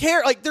don't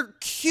care. Like, they're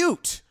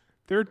cute.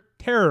 They're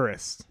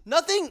terrorists.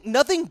 Nothing.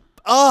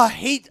 I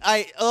hate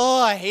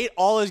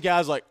all those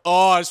guys like,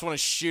 I just want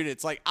to shoot it.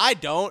 It's like, I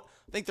don't.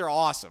 I think they're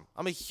awesome.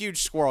 I'm a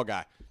huge squirrel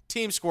guy.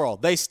 Team squirrel.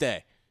 They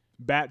stay.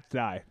 Bats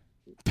die.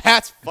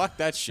 Bats, fuck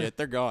that shit.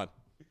 They're gone.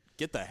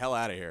 Get the hell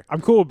out of here.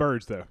 I'm cool with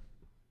birds, though.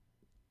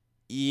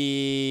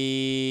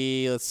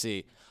 Let's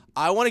see.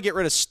 I want to get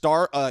rid of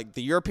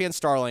the European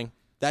starling.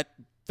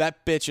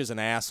 That bitch is an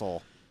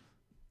asshole.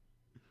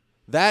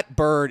 That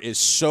bird is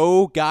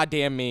so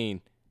goddamn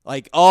mean.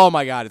 Like, oh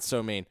my God, it's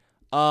so mean.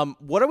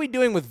 What are we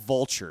doing with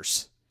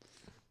vultures?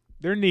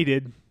 They're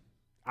needed.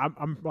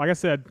 I'm like I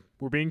said,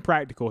 we're being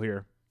practical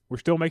here. We're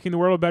still making the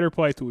world a better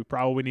place, but we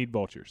probably need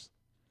vultures.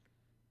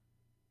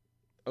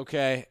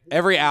 Okay.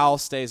 Every owl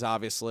stays,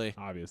 obviously.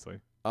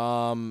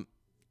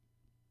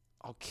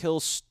 I'll kill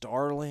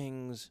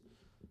starlings.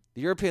 The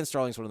European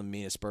starling's one of the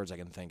meanest birds I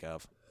can think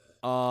of.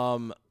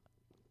 I'm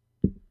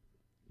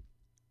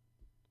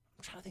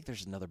trying to think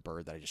there's another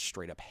bird that I just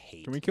straight up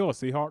hate. Can we kill a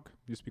Seahawk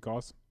just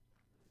because?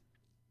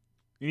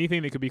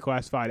 Anything that could be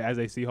classified as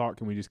a Seahawk,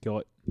 can we just kill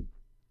it?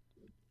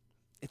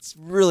 It's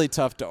really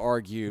tough to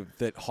argue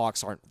that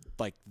hawks aren't,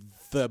 like,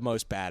 the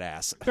most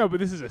badass. No, but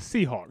this is a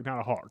Seahawk, not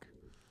a hawk.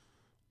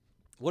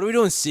 What are we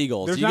doing with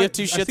seagulls? Do you give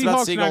 2 shits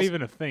about seagulls? Seahawk's not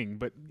even a thing,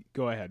 but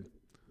go ahead.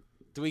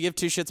 Do we give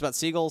 2 shits about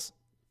seagulls?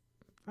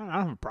 I don't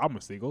have a problem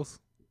with seagulls.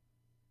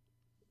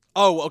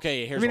 Oh,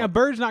 okay. Here's a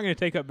bird's not going to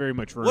take up very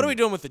much room. What are we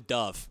doing with the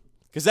dove?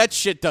 Because that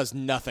shit does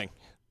nothing.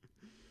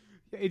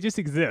 It just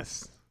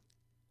exists.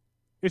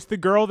 It's the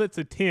girl that's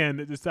a 10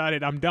 that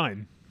decided, I'm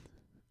done.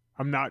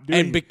 I'm not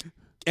doing it.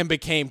 And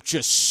became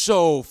just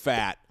so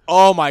fat.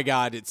 Oh, my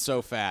God, it's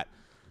so fat.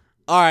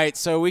 All right,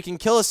 so we can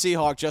kill a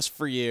Seahawk just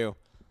for you.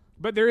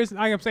 But there is,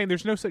 like I'm saying,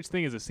 there's no such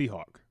thing as a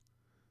Seahawk.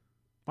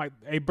 Like,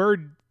 a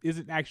bird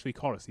isn't actually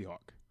called a Seahawk.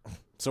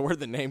 So where'd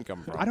the name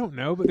come from? I don't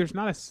know, but there's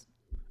not a...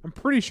 I'm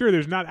pretty sure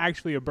there's not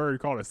actually a bird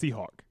called a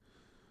Seahawk.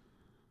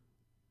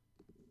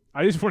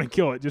 I just want to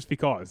kill it just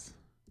because.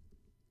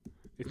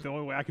 It's the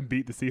only way I can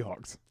beat the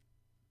Seahawks.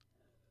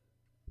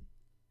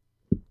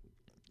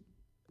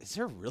 Is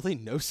there really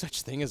no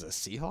such thing as a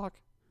Seahawk?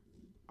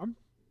 I'm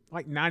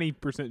like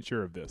 90%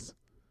 sure of this.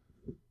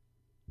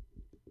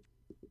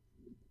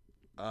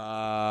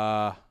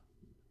 Like,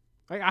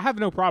 I have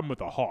no problem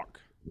with a hawk.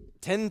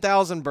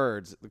 10,000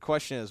 birds. The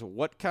question is,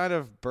 what kind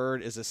of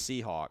bird is a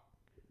Seahawk?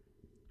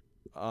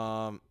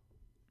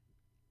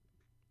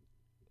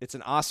 It's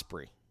an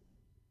osprey.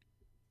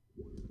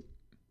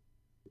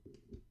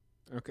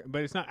 Okay,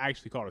 but it's not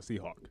actually called a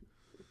Seahawk.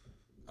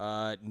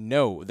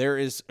 No, there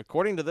is,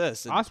 according to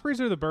this. Ospreys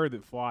are the bird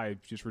that fly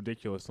just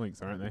ridiculous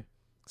lengths, aren't they?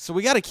 So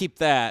we got to keep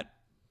that.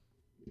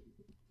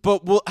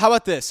 But how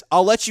about this?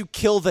 I'll let you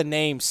kill the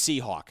name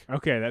Seahawk.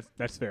 Okay,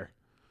 that's fair.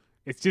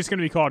 It's just going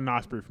to be called an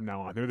osprey from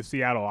now on. They're the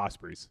Seattle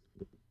Ospreys.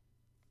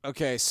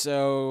 Okay,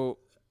 so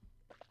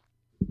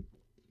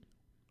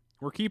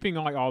we're keeping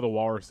like all the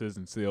walruses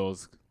and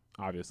seals,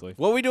 obviously.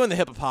 What are we doing the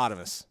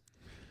hippopotamus?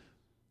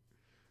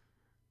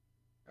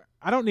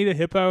 I don't need a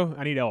hippo.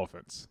 I need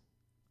elephants.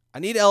 I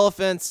need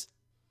elephants,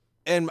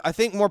 and I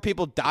think more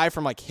people die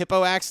from like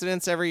hippo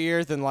accidents every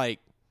year than like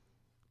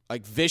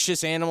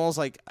vicious animals.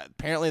 Like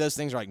apparently those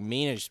things are like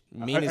mean as.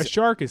 A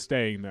shark is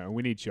staying though.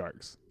 We need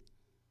sharks.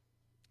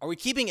 Are we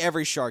keeping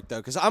every shark though?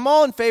 Because I'm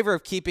all in favor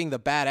of keeping the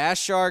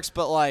badass sharks,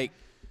 but like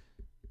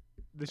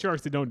the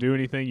sharks that don't do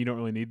anything, you don't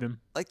really need them.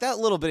 Like that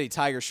little bitty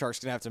tiger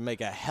shark's gonna have to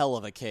make a hell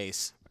of a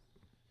case.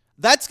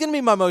 That's gonna be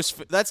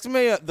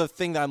the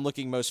thing that I'm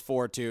looking most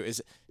forward to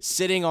is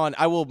sitting on.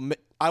 I will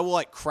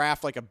like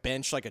craft like a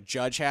bench like a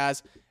judge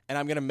has, and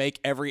I'm gonna make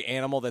every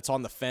animal that's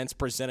on the fence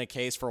present a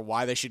case for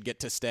why they should get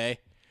to stay.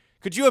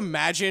 Could you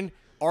imagine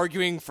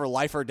arguing for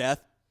life or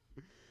death?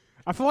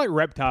 I feel like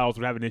reptiles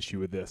would have an issue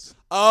with this.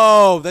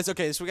 Oh, that's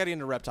okay. So we got to get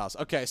into reptiles.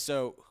 Okay,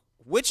 so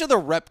which of the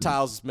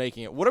reptiles is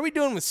making it? What are we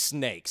doing with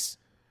snakes?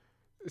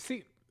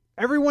 See,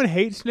 everyone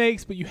hates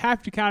snakes, but you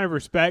have to kind of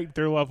respect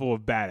their level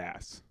of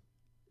badass.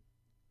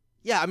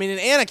 Yeah, I mean, an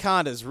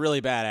anaconda is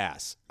really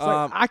badass.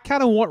 Like, I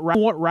kind of want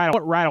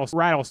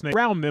rattlesnakes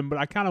around them, but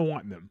I kind of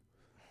want them.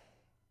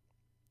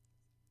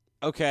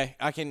 Okay,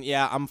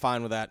 I'm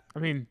fine with that. I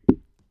mean,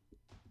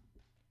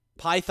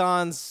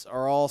 pythons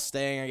are all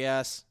staying, I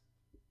guess.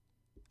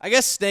 I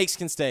guess snakes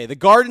can stay. The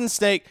garden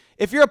snake,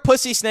 if you're a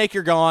pussy snake,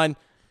 you're gone.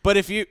 But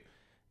if you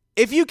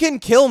can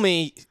kill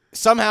me,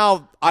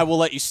 somehow I will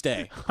let you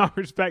stay. I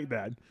respect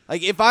that.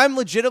 Like if I'm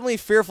legitimately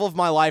fearful of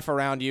my life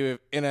around you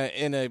in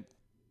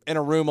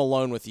a room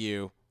alone with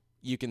you,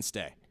 you can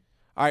stay.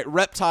 All right,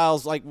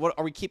 reptiles, like what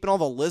are we keeping all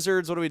the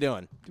lizards? What are we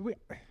doing?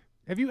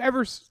 Have you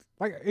ever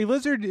like a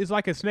lizard is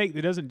like a snake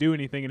that doesn't do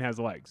anything and has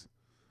legs.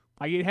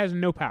 Like it has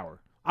no power.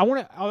 I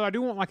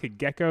do want like a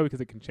gecko because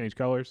it can change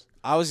colors.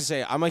 I was gonna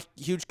say I'm a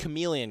huge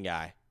chameleon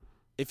guy.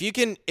 If you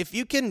can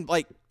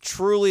like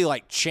truly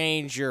like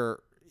change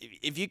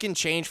if you can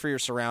change for your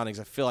surroundings,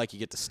 I feel like you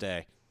get to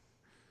stay.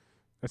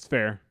 That's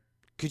fair.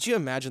 Could you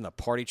imagine the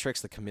party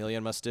tricks the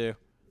chameleon must do?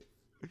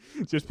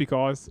 Just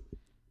because.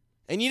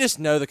 And you just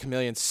know the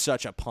chameleon's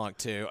such a punk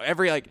too.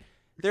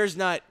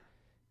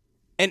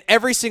 And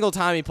every single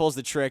time he pulls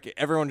the trick,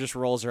 everyone just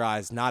rolls their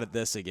eyes. Not at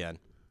this again.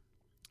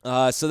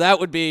 So that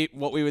would be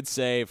what we would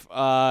save.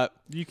 Do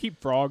you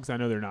keep frogs? I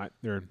know they're not.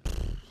 They're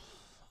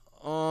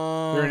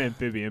an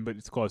amphibian, but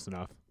it's close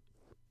enough.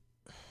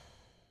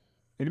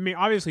 And, I mean,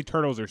 obviously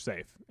turtles are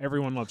safe.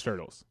 Everyone loves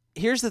turtles.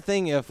 Here's the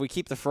thing: if we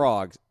keep the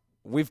frogs,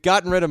 we've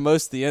gotten rid of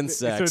most of the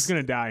insects, so it's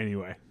gonna die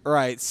anyway.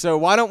 Right. So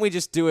why don't we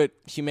just do it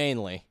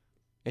humanely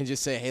and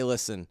just say, "Hey,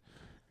 listen,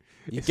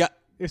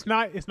 It's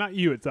not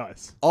you. It's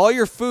us. All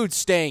your food's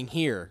staying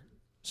here,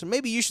 so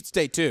maybe you should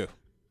stay too."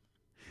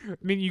 I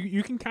mean,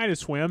 you can kind of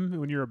swim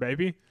when you're a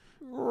baby.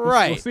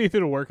 Right. We'll see if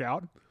it'll work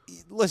out.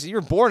 Listen,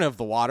 you're born of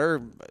the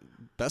water.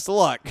 Best of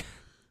luck.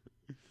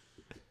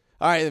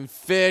 All right, then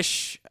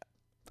fish.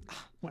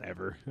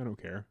 Whatever. I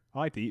don't care. I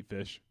like to eat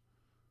fish.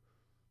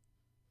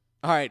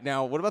 All right,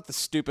 now what about the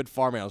stupid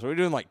farm animals? What are we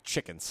doing like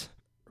chickens?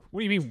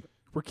 What do you mean?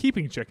 We're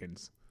keeping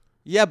chickens.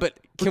 Yeah, but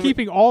we're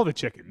keeping all the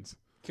chickens.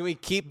 Can we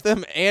keep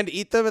them and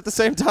eat them at the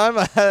same time?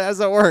 How does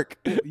that work?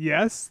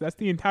 Yes, that's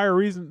the entire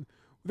reason.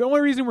 The only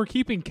reason we're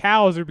keeping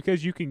cows are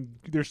because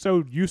they're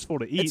so useful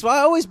to eat. It's why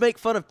I always make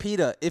fun of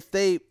PETA. If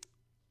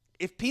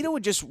PETA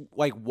would just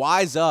like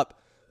wise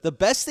up, the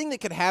best thing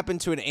that could happen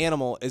to an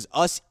animal is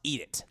us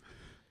eat it.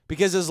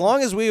 Because as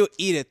long as we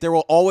eat it, there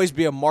will always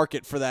be a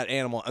market for that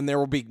animal, and there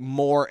will be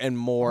more and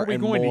more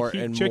and more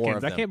and more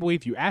of them. I can't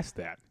believe you asked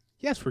that.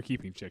 Yes, we're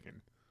keeping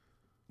chicken.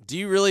 Do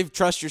you really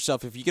trust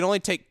yourself? If you can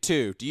only take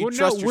two, do you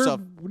trust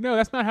yourself? No,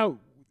 that's not how.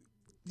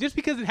 Just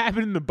because it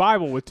happened in the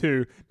Bible with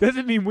two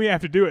doesn't mean we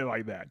have to do it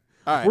like that.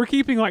 All right. We're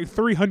keeping like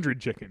 300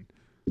 chicken.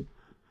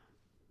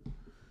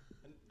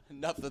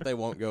 Enough that they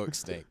won't go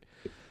extinct.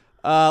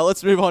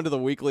 Let's move on to the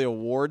weekly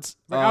awards.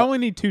 I only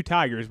need 2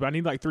 tigers, but I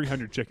need like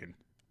 300 chicken.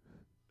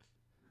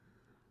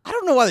 I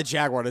don't know why the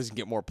Jaguar doesn't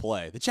get more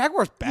play. The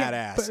Jaguar's badass.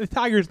 Yeah, but the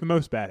tiger's the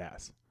most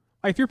badass.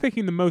 Like if you're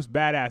picking the most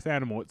badass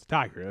animal, it's a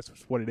tiger. That's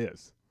what it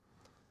is.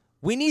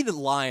 We need a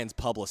Lions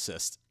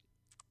publicist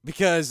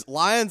because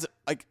lions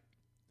like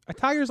a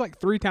tiger's like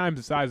 3 times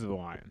the size of the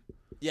lion.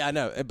 Yeah, I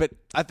know, but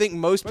I think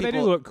most people they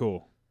do look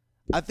cool.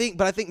 I think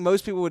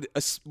most people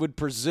would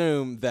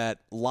presume that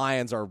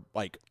lions are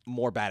like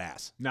more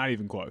badass. Not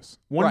even close.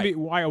 Right.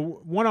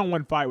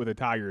 One-on-one fight with a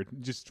tiger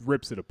just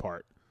rips it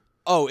apart.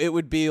 Oh, it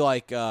would be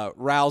like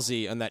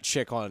Rousey and that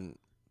chick on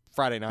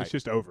Friday night. It's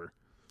just over.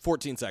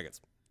 14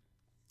 seconds.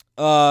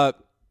 So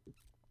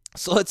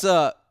let's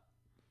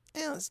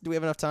do we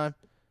have enough time?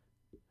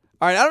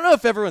 All right, I don't know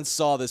if everyone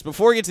saw this.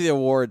 Before we get to the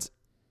awards,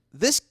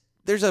 there's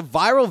a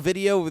viral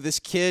video with this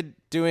kid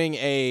doing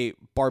a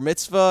bar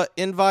mitzvah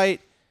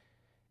invite,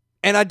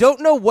 and I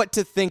don't know what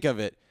to think of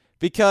it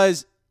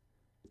because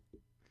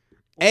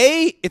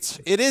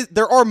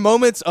there are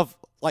moments of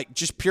like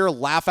just pure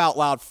laugh out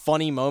loud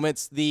funny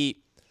moments. The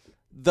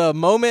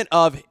moment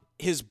of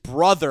his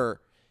brother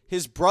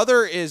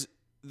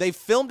they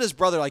filmed his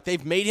brother, like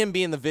they've made him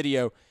be in the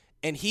video,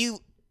 and he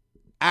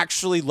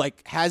actually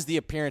like has the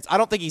appearance. I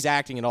don't think he's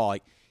acting at all.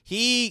 Like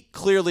he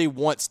clearly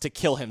wants to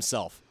kill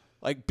himself,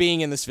 like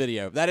being in this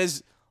video. That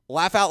is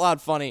laugh out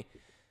loud funny.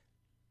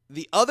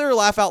 The other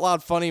laugh out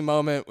loud funny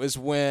moment was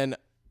when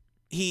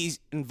he's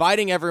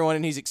inviting everyone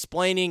and he's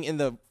explaining in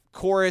the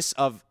chorus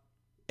of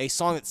a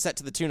song that's set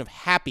to the tune of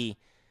Happy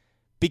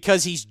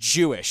because he's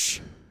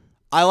Jewish.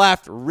 I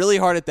laughed really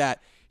hard at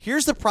that.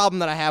 Here's the problem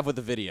that I have with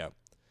the video.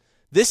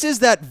 This is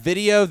that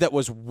video that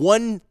was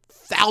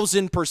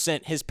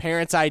 1,000% his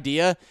parents'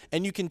 idea,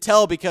 and you can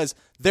tell because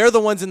they're the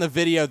ones in the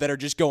video that are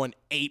just going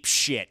ape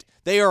shit.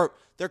 They're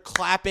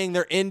clapping,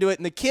 they're into it,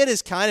 and the kid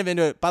is kind of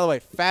into it. By the way,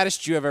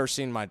 fattest Jew I've ever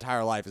seen in my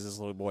entire life is this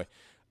little boy.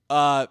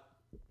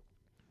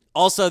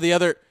 Also, the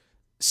other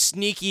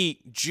sneaky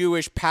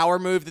Jewish power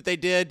move that they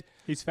did.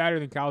 He's fatter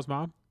than Kyle's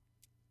mom?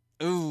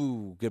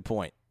 Ooh, good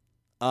point.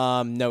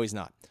 No, he's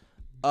not.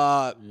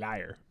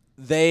 Liar.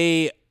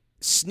 They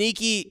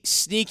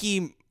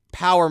sneaky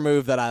power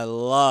move that I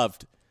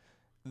loved.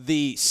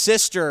 The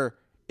sister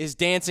is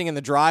dancing in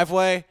the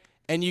driveway,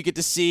 and you get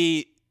to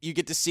see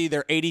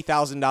their $80,000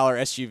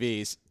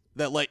 SUVs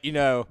that let you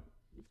know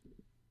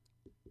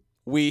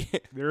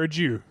they're a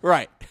Jew.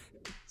 Right.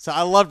 So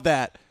I loved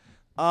that.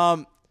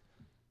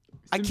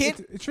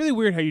 It's really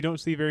weird how you don't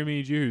see very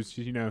many Jews,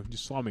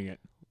 just slumming it.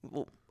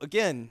 Well,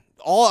 again,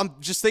 I'm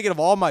just thinking of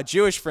all my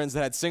Jewish friends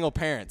that had single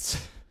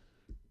parents.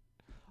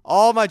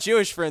 All my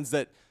Jewish friends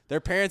that their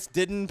parents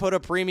didn't put a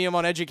premium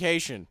on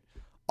education.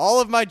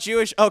 All of my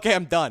Jewish... Okay,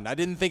 I'm done. I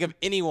didn't think of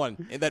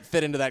anyone that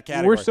fit into that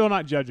category. We're still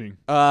not judging.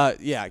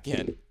 Yeah,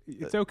 again.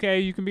 It's okay.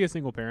 You can be a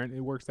single parent.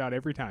 It works out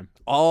every time.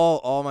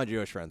 All my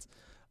Jewish friends.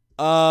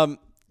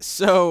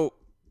 So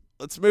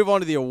let's move on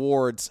to the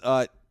awards.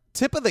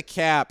 Tip of the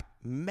cap,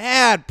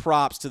 mad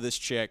props to this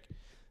chick.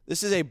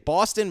 This is a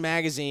Boston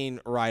Magazine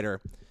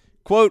writer.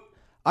 Quote,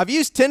 I've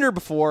used Tinder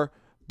before,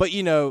 but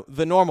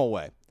the normal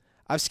way.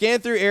 I've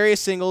scanned through area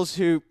singles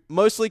who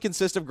mostly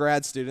consist of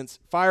grad students,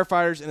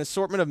 firefighters, and an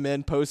assortment of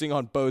men posing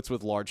on boats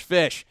with large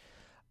fish.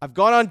 I've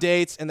gone on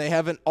dates, and they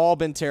haven't all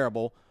been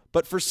terrible,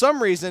 but for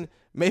some reason,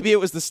 maybe it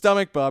was the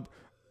stomach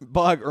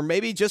bug, or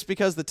maybe just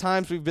because the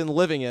times we've been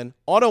living in,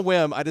 on a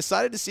whim, I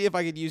decided to see if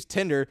I could use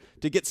Tinder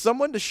to get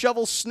someone to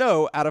shovel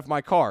snow out of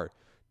my car.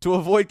 To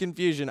avoid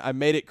confusion, I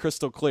made it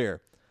crystal clear.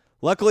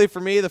 Luckily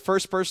for me, the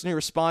first person who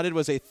responded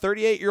was a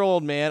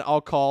 38-year-old man I'll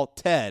call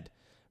Ted.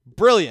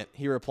 Brilliant,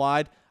 he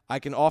replied. I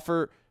can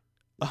offer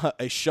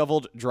a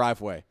shoveled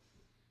driveway.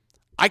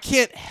 I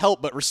can't help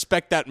but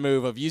respect that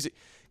move of using...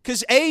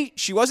 Because, A,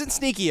 she wasn't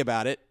sneaky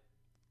about it.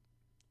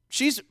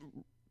 She's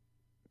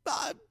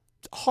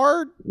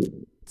hard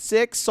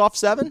 6, soft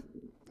 7.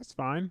 That's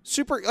fine.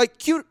 Super,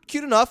 cute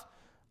enough.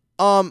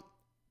 I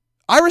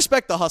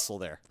respect the hustle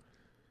there.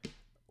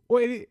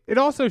 Well, it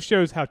also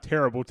shows how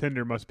terrible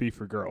Tinder must be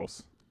for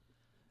girls.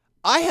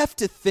 I have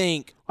to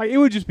think... it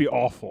would just be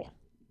awful.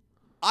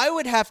 I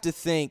would have to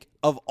think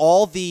of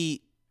all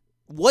the...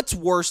 What's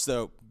worse,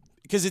 though?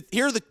 Because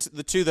here are the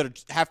two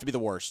that have to be the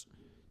worst.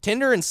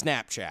 Tinder and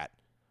Snapchat.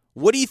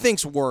 What do you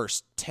think's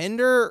worse,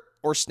 Tinder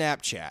or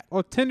Snapchat?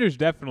 Well, Tinder's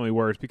definitely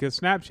worse because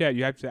Snapchat,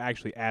 you have to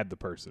actually add the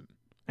person.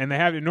 And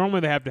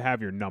normally they have to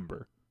have your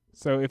number.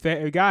 So if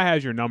a guy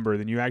has your number,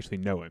 then you actually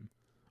know him.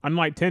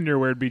 Unlike Tinder,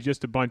 where it'd be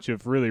just a bunch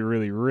of really,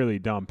 really, really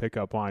dumb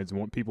pickup lines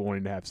and people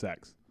wanting to have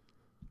sex.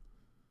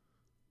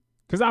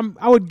 Because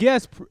I would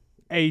guess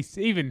a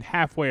even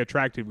halfway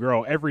attractive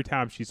girl, every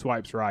time she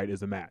swipes right,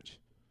 is a match.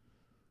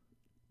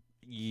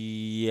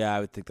 Yeah, I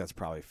would think that's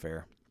probably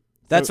fair.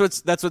 That's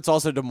what's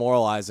also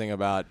demoralizing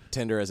about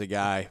Tinder as a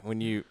guy. When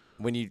you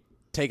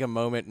take a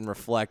moment and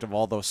reflect of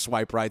all those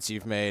swipe rights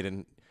you've made,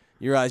 and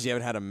you realize you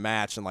haven't had a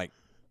match in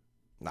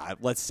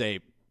let's say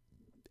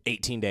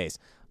 18 days.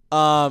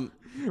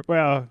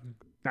 Well,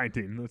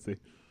 19. Let's see.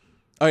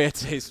 Oh yeah,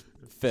 today's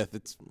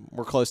 5th.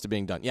 We're close to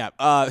being done. Yeah,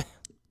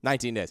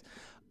 19 days.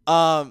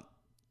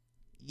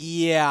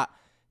 Yeah,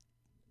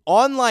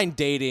 online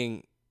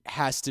dating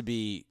has to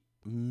be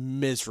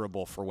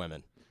miserable for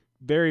women.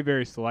 Very,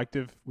 very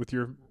selective with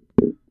your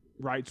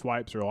right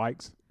swipes or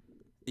likes.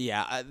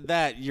 Yeah,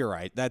 you're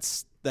right.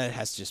 That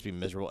has to just be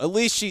miserable. At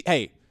least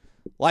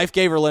life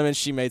gave her lemons.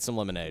 She made some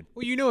lemonade.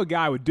 Well, a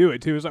guy would do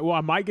it too. It's like, well,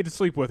 I might get to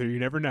sleep with her. You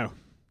never know.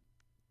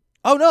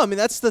 Oh no, I mean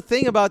that's the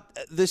thing about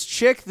this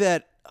chick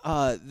that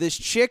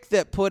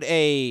put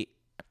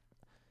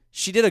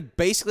she did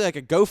basically like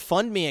a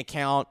GoFundMe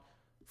account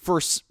for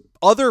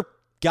other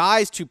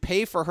guys to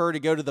pay for her to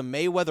go to the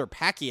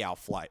Mayweather-Pacquiao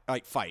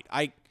fight.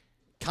 I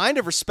kind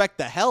of respect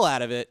the hell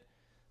out of it,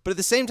 but at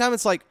the same time,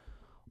 it's like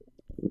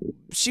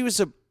she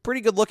was a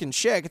pretty good-looking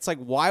chick. It's like,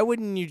 why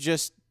wouldn't you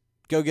just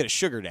go get a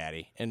sugar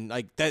daddy? And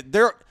like that,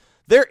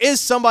 there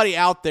is somebody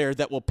out there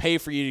that will pay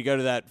for you to go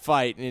to that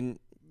fight, and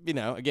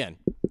again,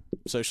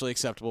 socially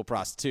acceptable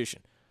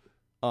prostitution.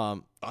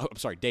 I'm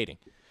sorry, dating.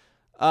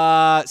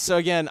 So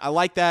again, I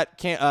like that.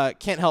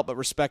 Can't help but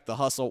respect the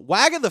hustle.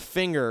 Wag of the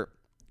finger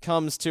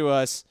comes to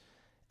us,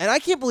 and I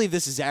can't believe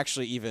this is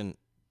actually even.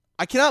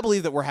 I cannot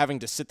believe that we're having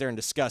to sit there and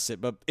discuss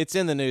it, but it's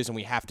in the news and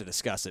we have to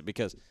discuss it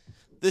because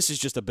this is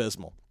just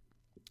abysmal.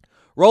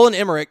 Roland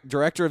Emmerich,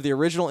 director of the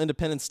original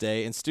Independence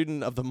Day and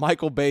student of the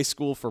Michael Bay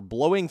School for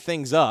Blowing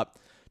Things Up,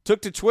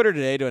 took to Twitter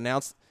today to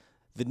announce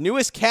the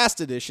newest cast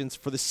additions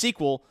for the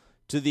sequel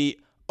to the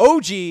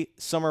OG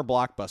summer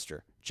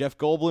blockbuster. Jeff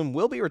Goldblum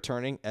will be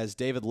returning as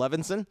David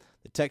Levinson,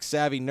 the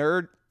tech-savvy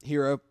nerd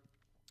hero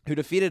who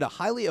defeated a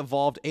highly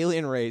evolved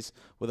alien race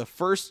with a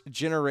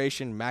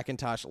first-generation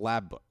Macintosh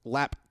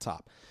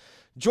laptop.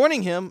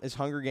 Joining him is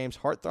Hunger Games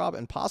heartthrob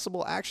and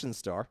possible action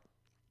star.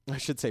 I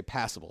should say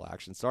passable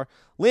action star.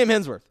 Liam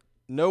Hemsworth.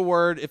 No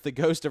word if the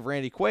ghost of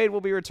Randy Quaid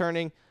will be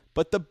returning,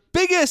 but the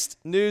biggest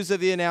news of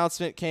the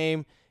announcement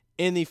came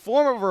in the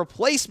form of a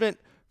replacement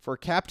for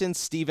Captain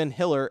Stephen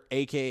Hiller,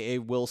 a.k.a.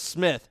 Will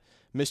Smith.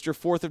 Mr.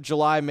 4th of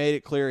July made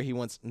it clear he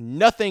wants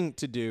nothing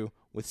to do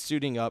with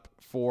suiting up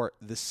for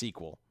the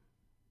sequel.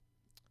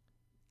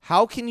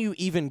 How can you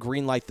even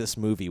greenlight this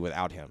movie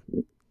without him?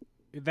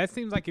 That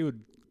seems like it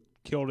would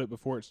killed it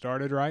before it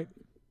started, right?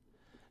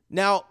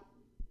 Now,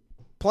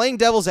 playing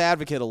devil's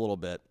advocate a little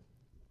bit,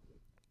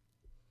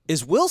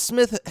 is Will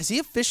Smith, has he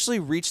officially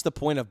reached the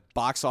point of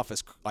box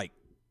office like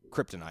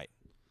kryptonite?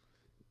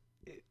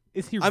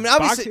 Is he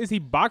obviously, is he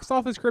box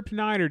office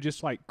kryptonite or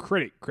just like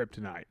critic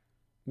kryptonite,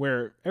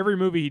 where every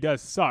movie he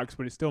does sucks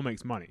but it still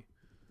makes money?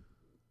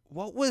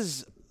 What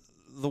was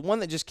the one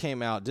that just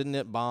came out? Didn't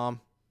it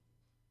bomb?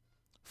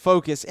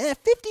 Focus.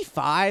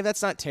 55.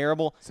 That's not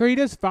terrible. So he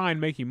does fine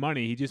making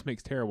money. He just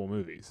makes terrible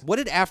movies. What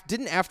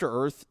didn't After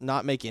Earth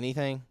not make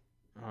anything?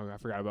 Oh, I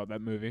forgot about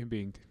that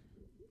movie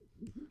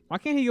Why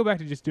can't he go back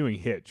to just doing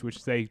Hitch, which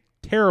is a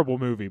terrible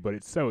movie, but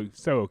it's so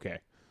okay.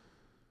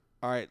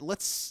 All right,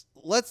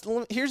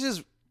 here's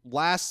his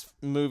last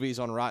movies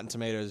on Rotten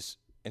Tomatoes,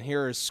 and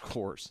here are his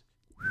scores.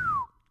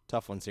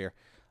 Tough ones here.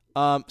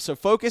 So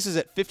Focus is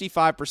at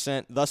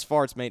 55%. Thus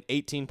far, it's made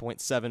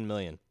 $18.7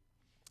 million.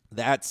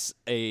 That's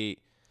a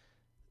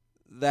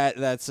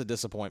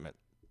disappointment.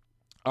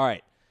 All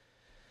right.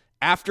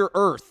 After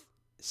Earth,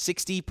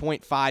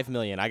 $60.5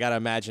 million. I got to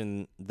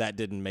imagine that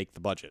didn't make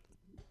the budget.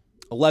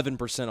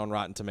 11% on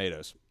Rotten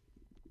Tomatoes.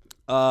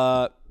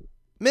 Men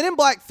in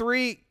Black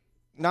 3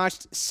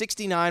 notched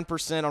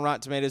 69% on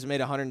Rotten Tomatoes. It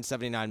made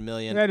 $179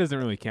 million. That doesn't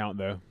really count,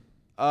 though.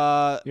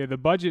 Yeah, the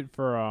budget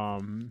for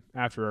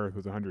After Earth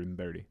was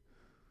 $130.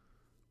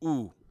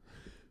 Ooh.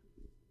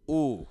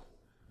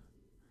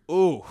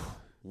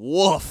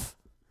 Woof.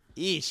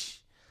 Eesh.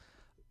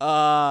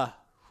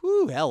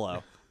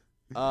 Hello.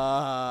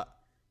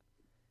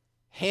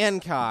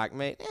 Hancock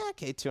made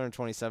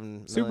 $227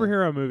 million.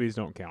 Superhero movies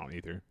don't count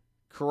either.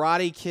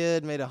 Karate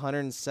Kid made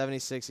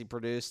 $176. He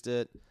produced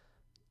it.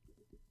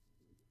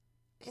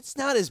 It's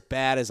not as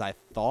bad as I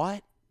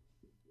thought.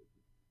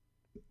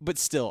 But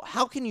still,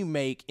 how can you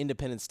make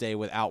Independence Day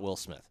without Will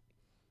Smith?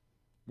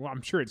 Well,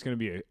 I'm sure it's going to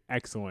be an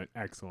excellent,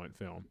 excellent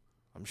film.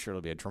 I'm sure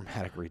it'll be a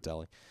dramatic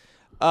retelling.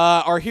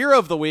 Our hero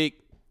of the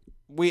week,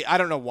 I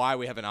don't know why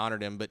we haven't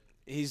honored him, but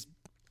he's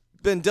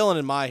been Dylan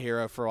and my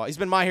hero for a while. He's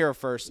been my hero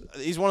first.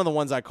 He's one of the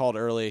ones I called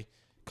early.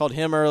 Called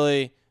him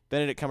early,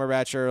 Benedict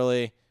Cumberbatch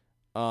early.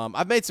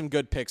 I've made some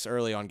good picks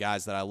early on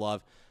guys that I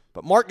love.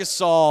 But Marc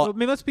Gasol. I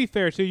mean, let's be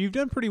fair, too. You've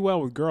done pretty well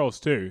with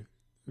girls, too.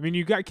 I mean,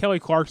 you got Kelly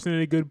Clarkson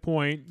at a good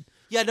point.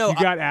 Yeah, no. You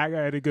got Aga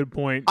at a good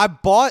point.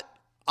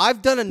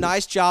 I've done a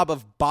nice job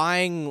of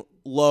buying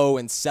low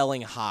and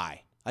selling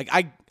high. Like,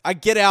 I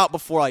get out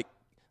before,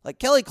 like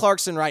Kelly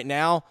Clarkson right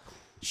now,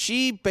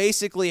 she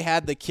basically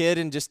had the kid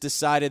and just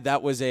decided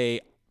that was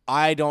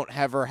I don't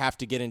ever have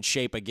to get in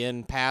shape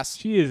again pass.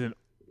 She is an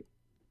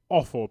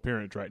awful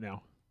appearance right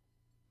now.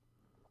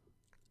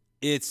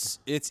 It's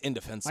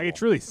indefensible. Like,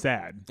 it's really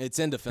sad. It's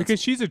indefensible. Because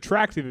she's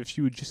attractive if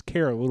she would just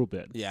care a little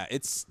bit. Yeah,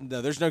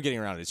 there's no getting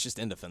around it. It's just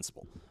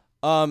indefensible.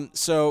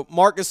 So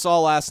Marc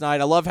Gasol last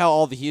night, I love how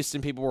all the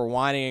Houston people were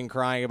whining and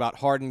crying about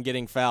Harden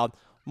getting fouled.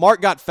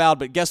 Marc got fouled,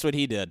 but guess what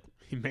he did?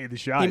 He made the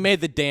shot. He made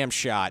the damn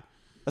shot.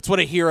 That's what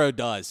a hero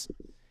does.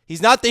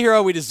 He's not the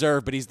hero we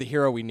deserve, but he's the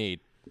hero we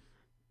need.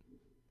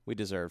 We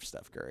deserve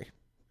Steph Curry.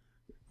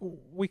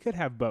 We could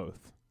have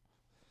both.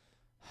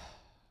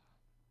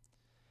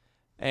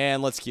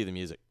 And let's cue the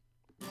music.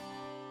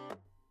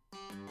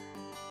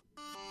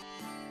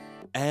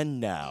 And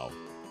now,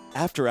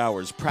 After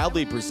Hours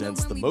proudly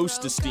presents the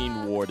most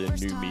esteemed award in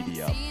new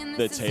media,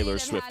 the Taylor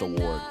Swift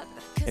Award.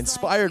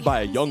 Inspired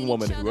by a young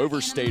woman who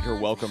overstayed her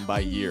welcome by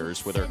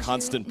years with her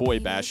constant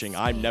boy-bashing,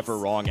 I'm never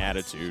wrong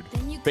attitude,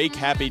 fake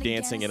happy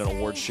dancing in an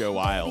award show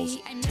aisles,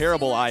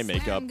 terrible eye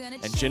makeup,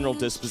 and general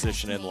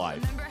disposition in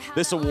life.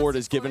 This award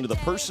is given to the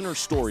person or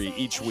story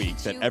each week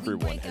that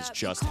everyone has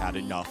just had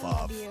enough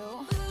of.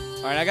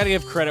 All right, I got to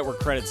give credit where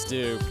credit's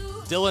due.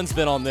 Dylan's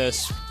been on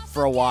this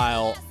for a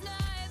while.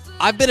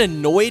 I've been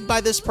annoyed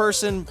by this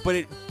person, but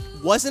it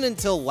wasn't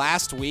until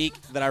last week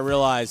that I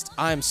realized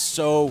I'm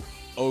so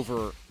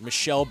over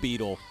Michelle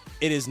Beadle.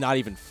 It is not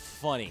even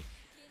funny.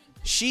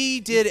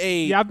 She did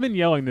a... Yeah, I've been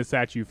yelling this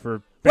at you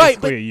for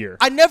basically a year.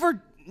 I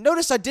never...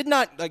 Notice I did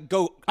not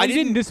go... I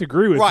didn't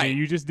disagree with right. me.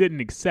 You just didn't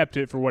accept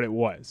it for what it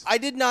was. I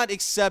did not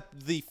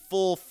accept the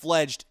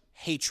full-fledged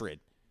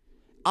hatred.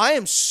 I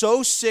am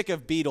so sick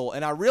of Beadle,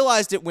 and I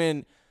realized it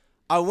when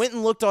I went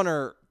and looked on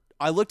her...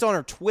 I looked on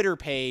her Twitter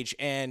page,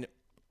 and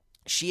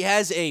she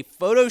has a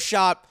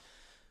Photoshop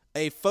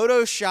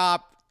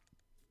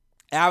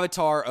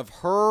avatar of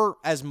her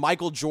as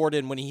Michael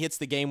Jordan when he hits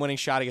the game-winning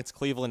shot against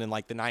Cleveland in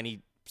like the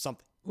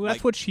 90-something. Well,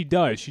 that's what she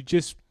does. She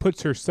just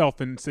puts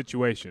herself in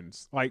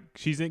situations. Like,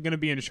 she's going to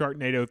be in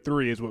Sharknado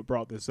 3 is what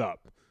brought this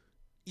up.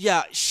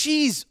 Yeah,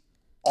 she's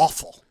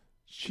awful.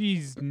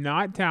 She's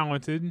not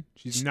talented.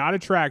 She's not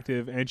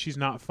attractive, and she's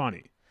not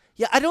funny.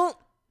 Yeah,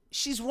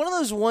 she's one of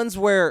those ones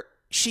where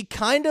she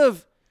kind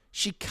of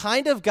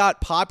got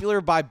popular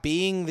by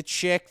being the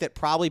chick that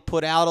probably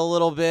put out a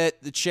little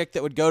bit, the chick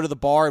that would go to the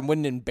bar and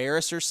wouldn't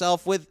embarrass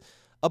herself with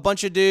a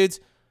bunch of dudes.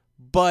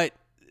 But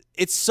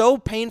it's so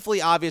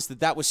painfully obvious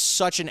that was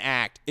such an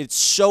act. It's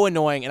so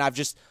annoying,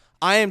 and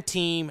I am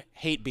team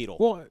hate Beetle.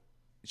 Well,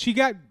 she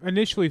got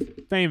initially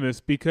famous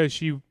because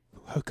she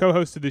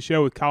co-hosted the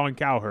show with Colin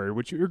Cowherd,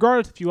 which,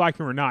 regardless if you like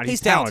him or not, he's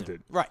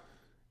talented. Right.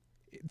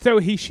 So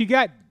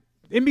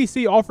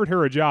NBC offered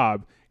her a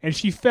job, and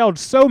she failed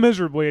so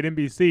miserably at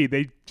NBC,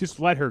 they just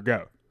let her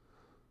go.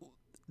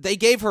 They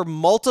gave her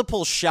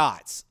multiple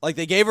shots. Like,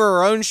 they gave her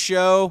her own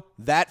show.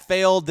 That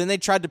failed. Then they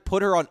tried to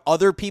put her on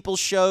other people's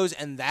shows,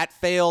 and that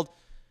failed.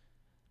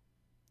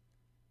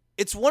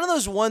 It's one of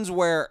those ones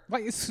where...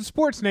 Like,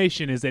 Sports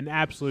Nation is an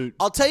absolute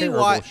I'll tell you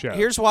why. show.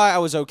 Here's why I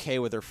was okay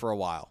with her for a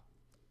while.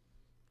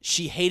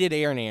 She hated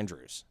Aaron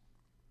Andrews,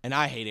 and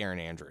I hate Aaron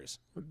Andrews.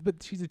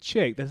 But she's a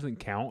chick. That doesn't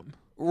count.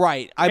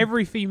 Right.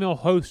 Every female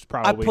host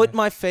probably. I put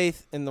my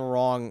faith in the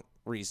wrong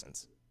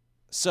reasons.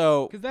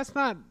 So... Because that's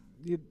not...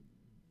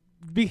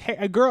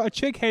 A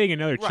chick hating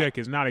another chick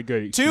is not a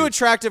good excuse. Two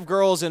attractive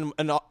girls in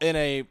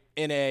a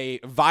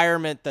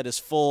environment that is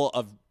full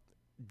of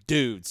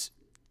dudes.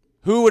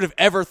 Who would have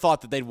ever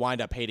thought that they'd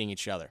wind up hating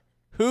each other?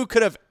 Who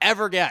could have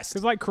ever guessed?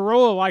 Because, like,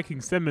 Corolla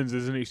liking Simmons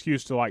is an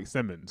excuse to like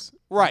Simmons.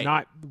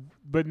 Right.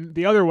 But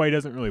the other way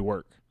doesn't really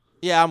work.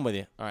 Yeah, I'm with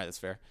you. All right, that's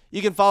fair.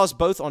 You can follow us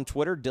both on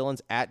Twitter.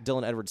 Dylan's at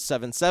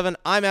DylanEdwards77.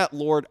 I'm at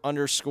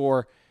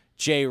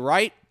Lord_J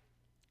Wright.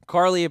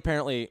 Carly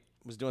apparently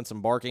was doing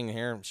some barking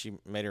here. She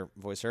made her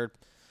voice heard.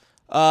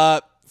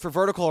 For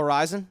Vertical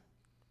Horizon,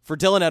 for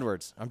Dylan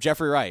Edwards, I'm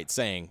Jeffrey Wright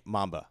saying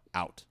Mamba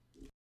out.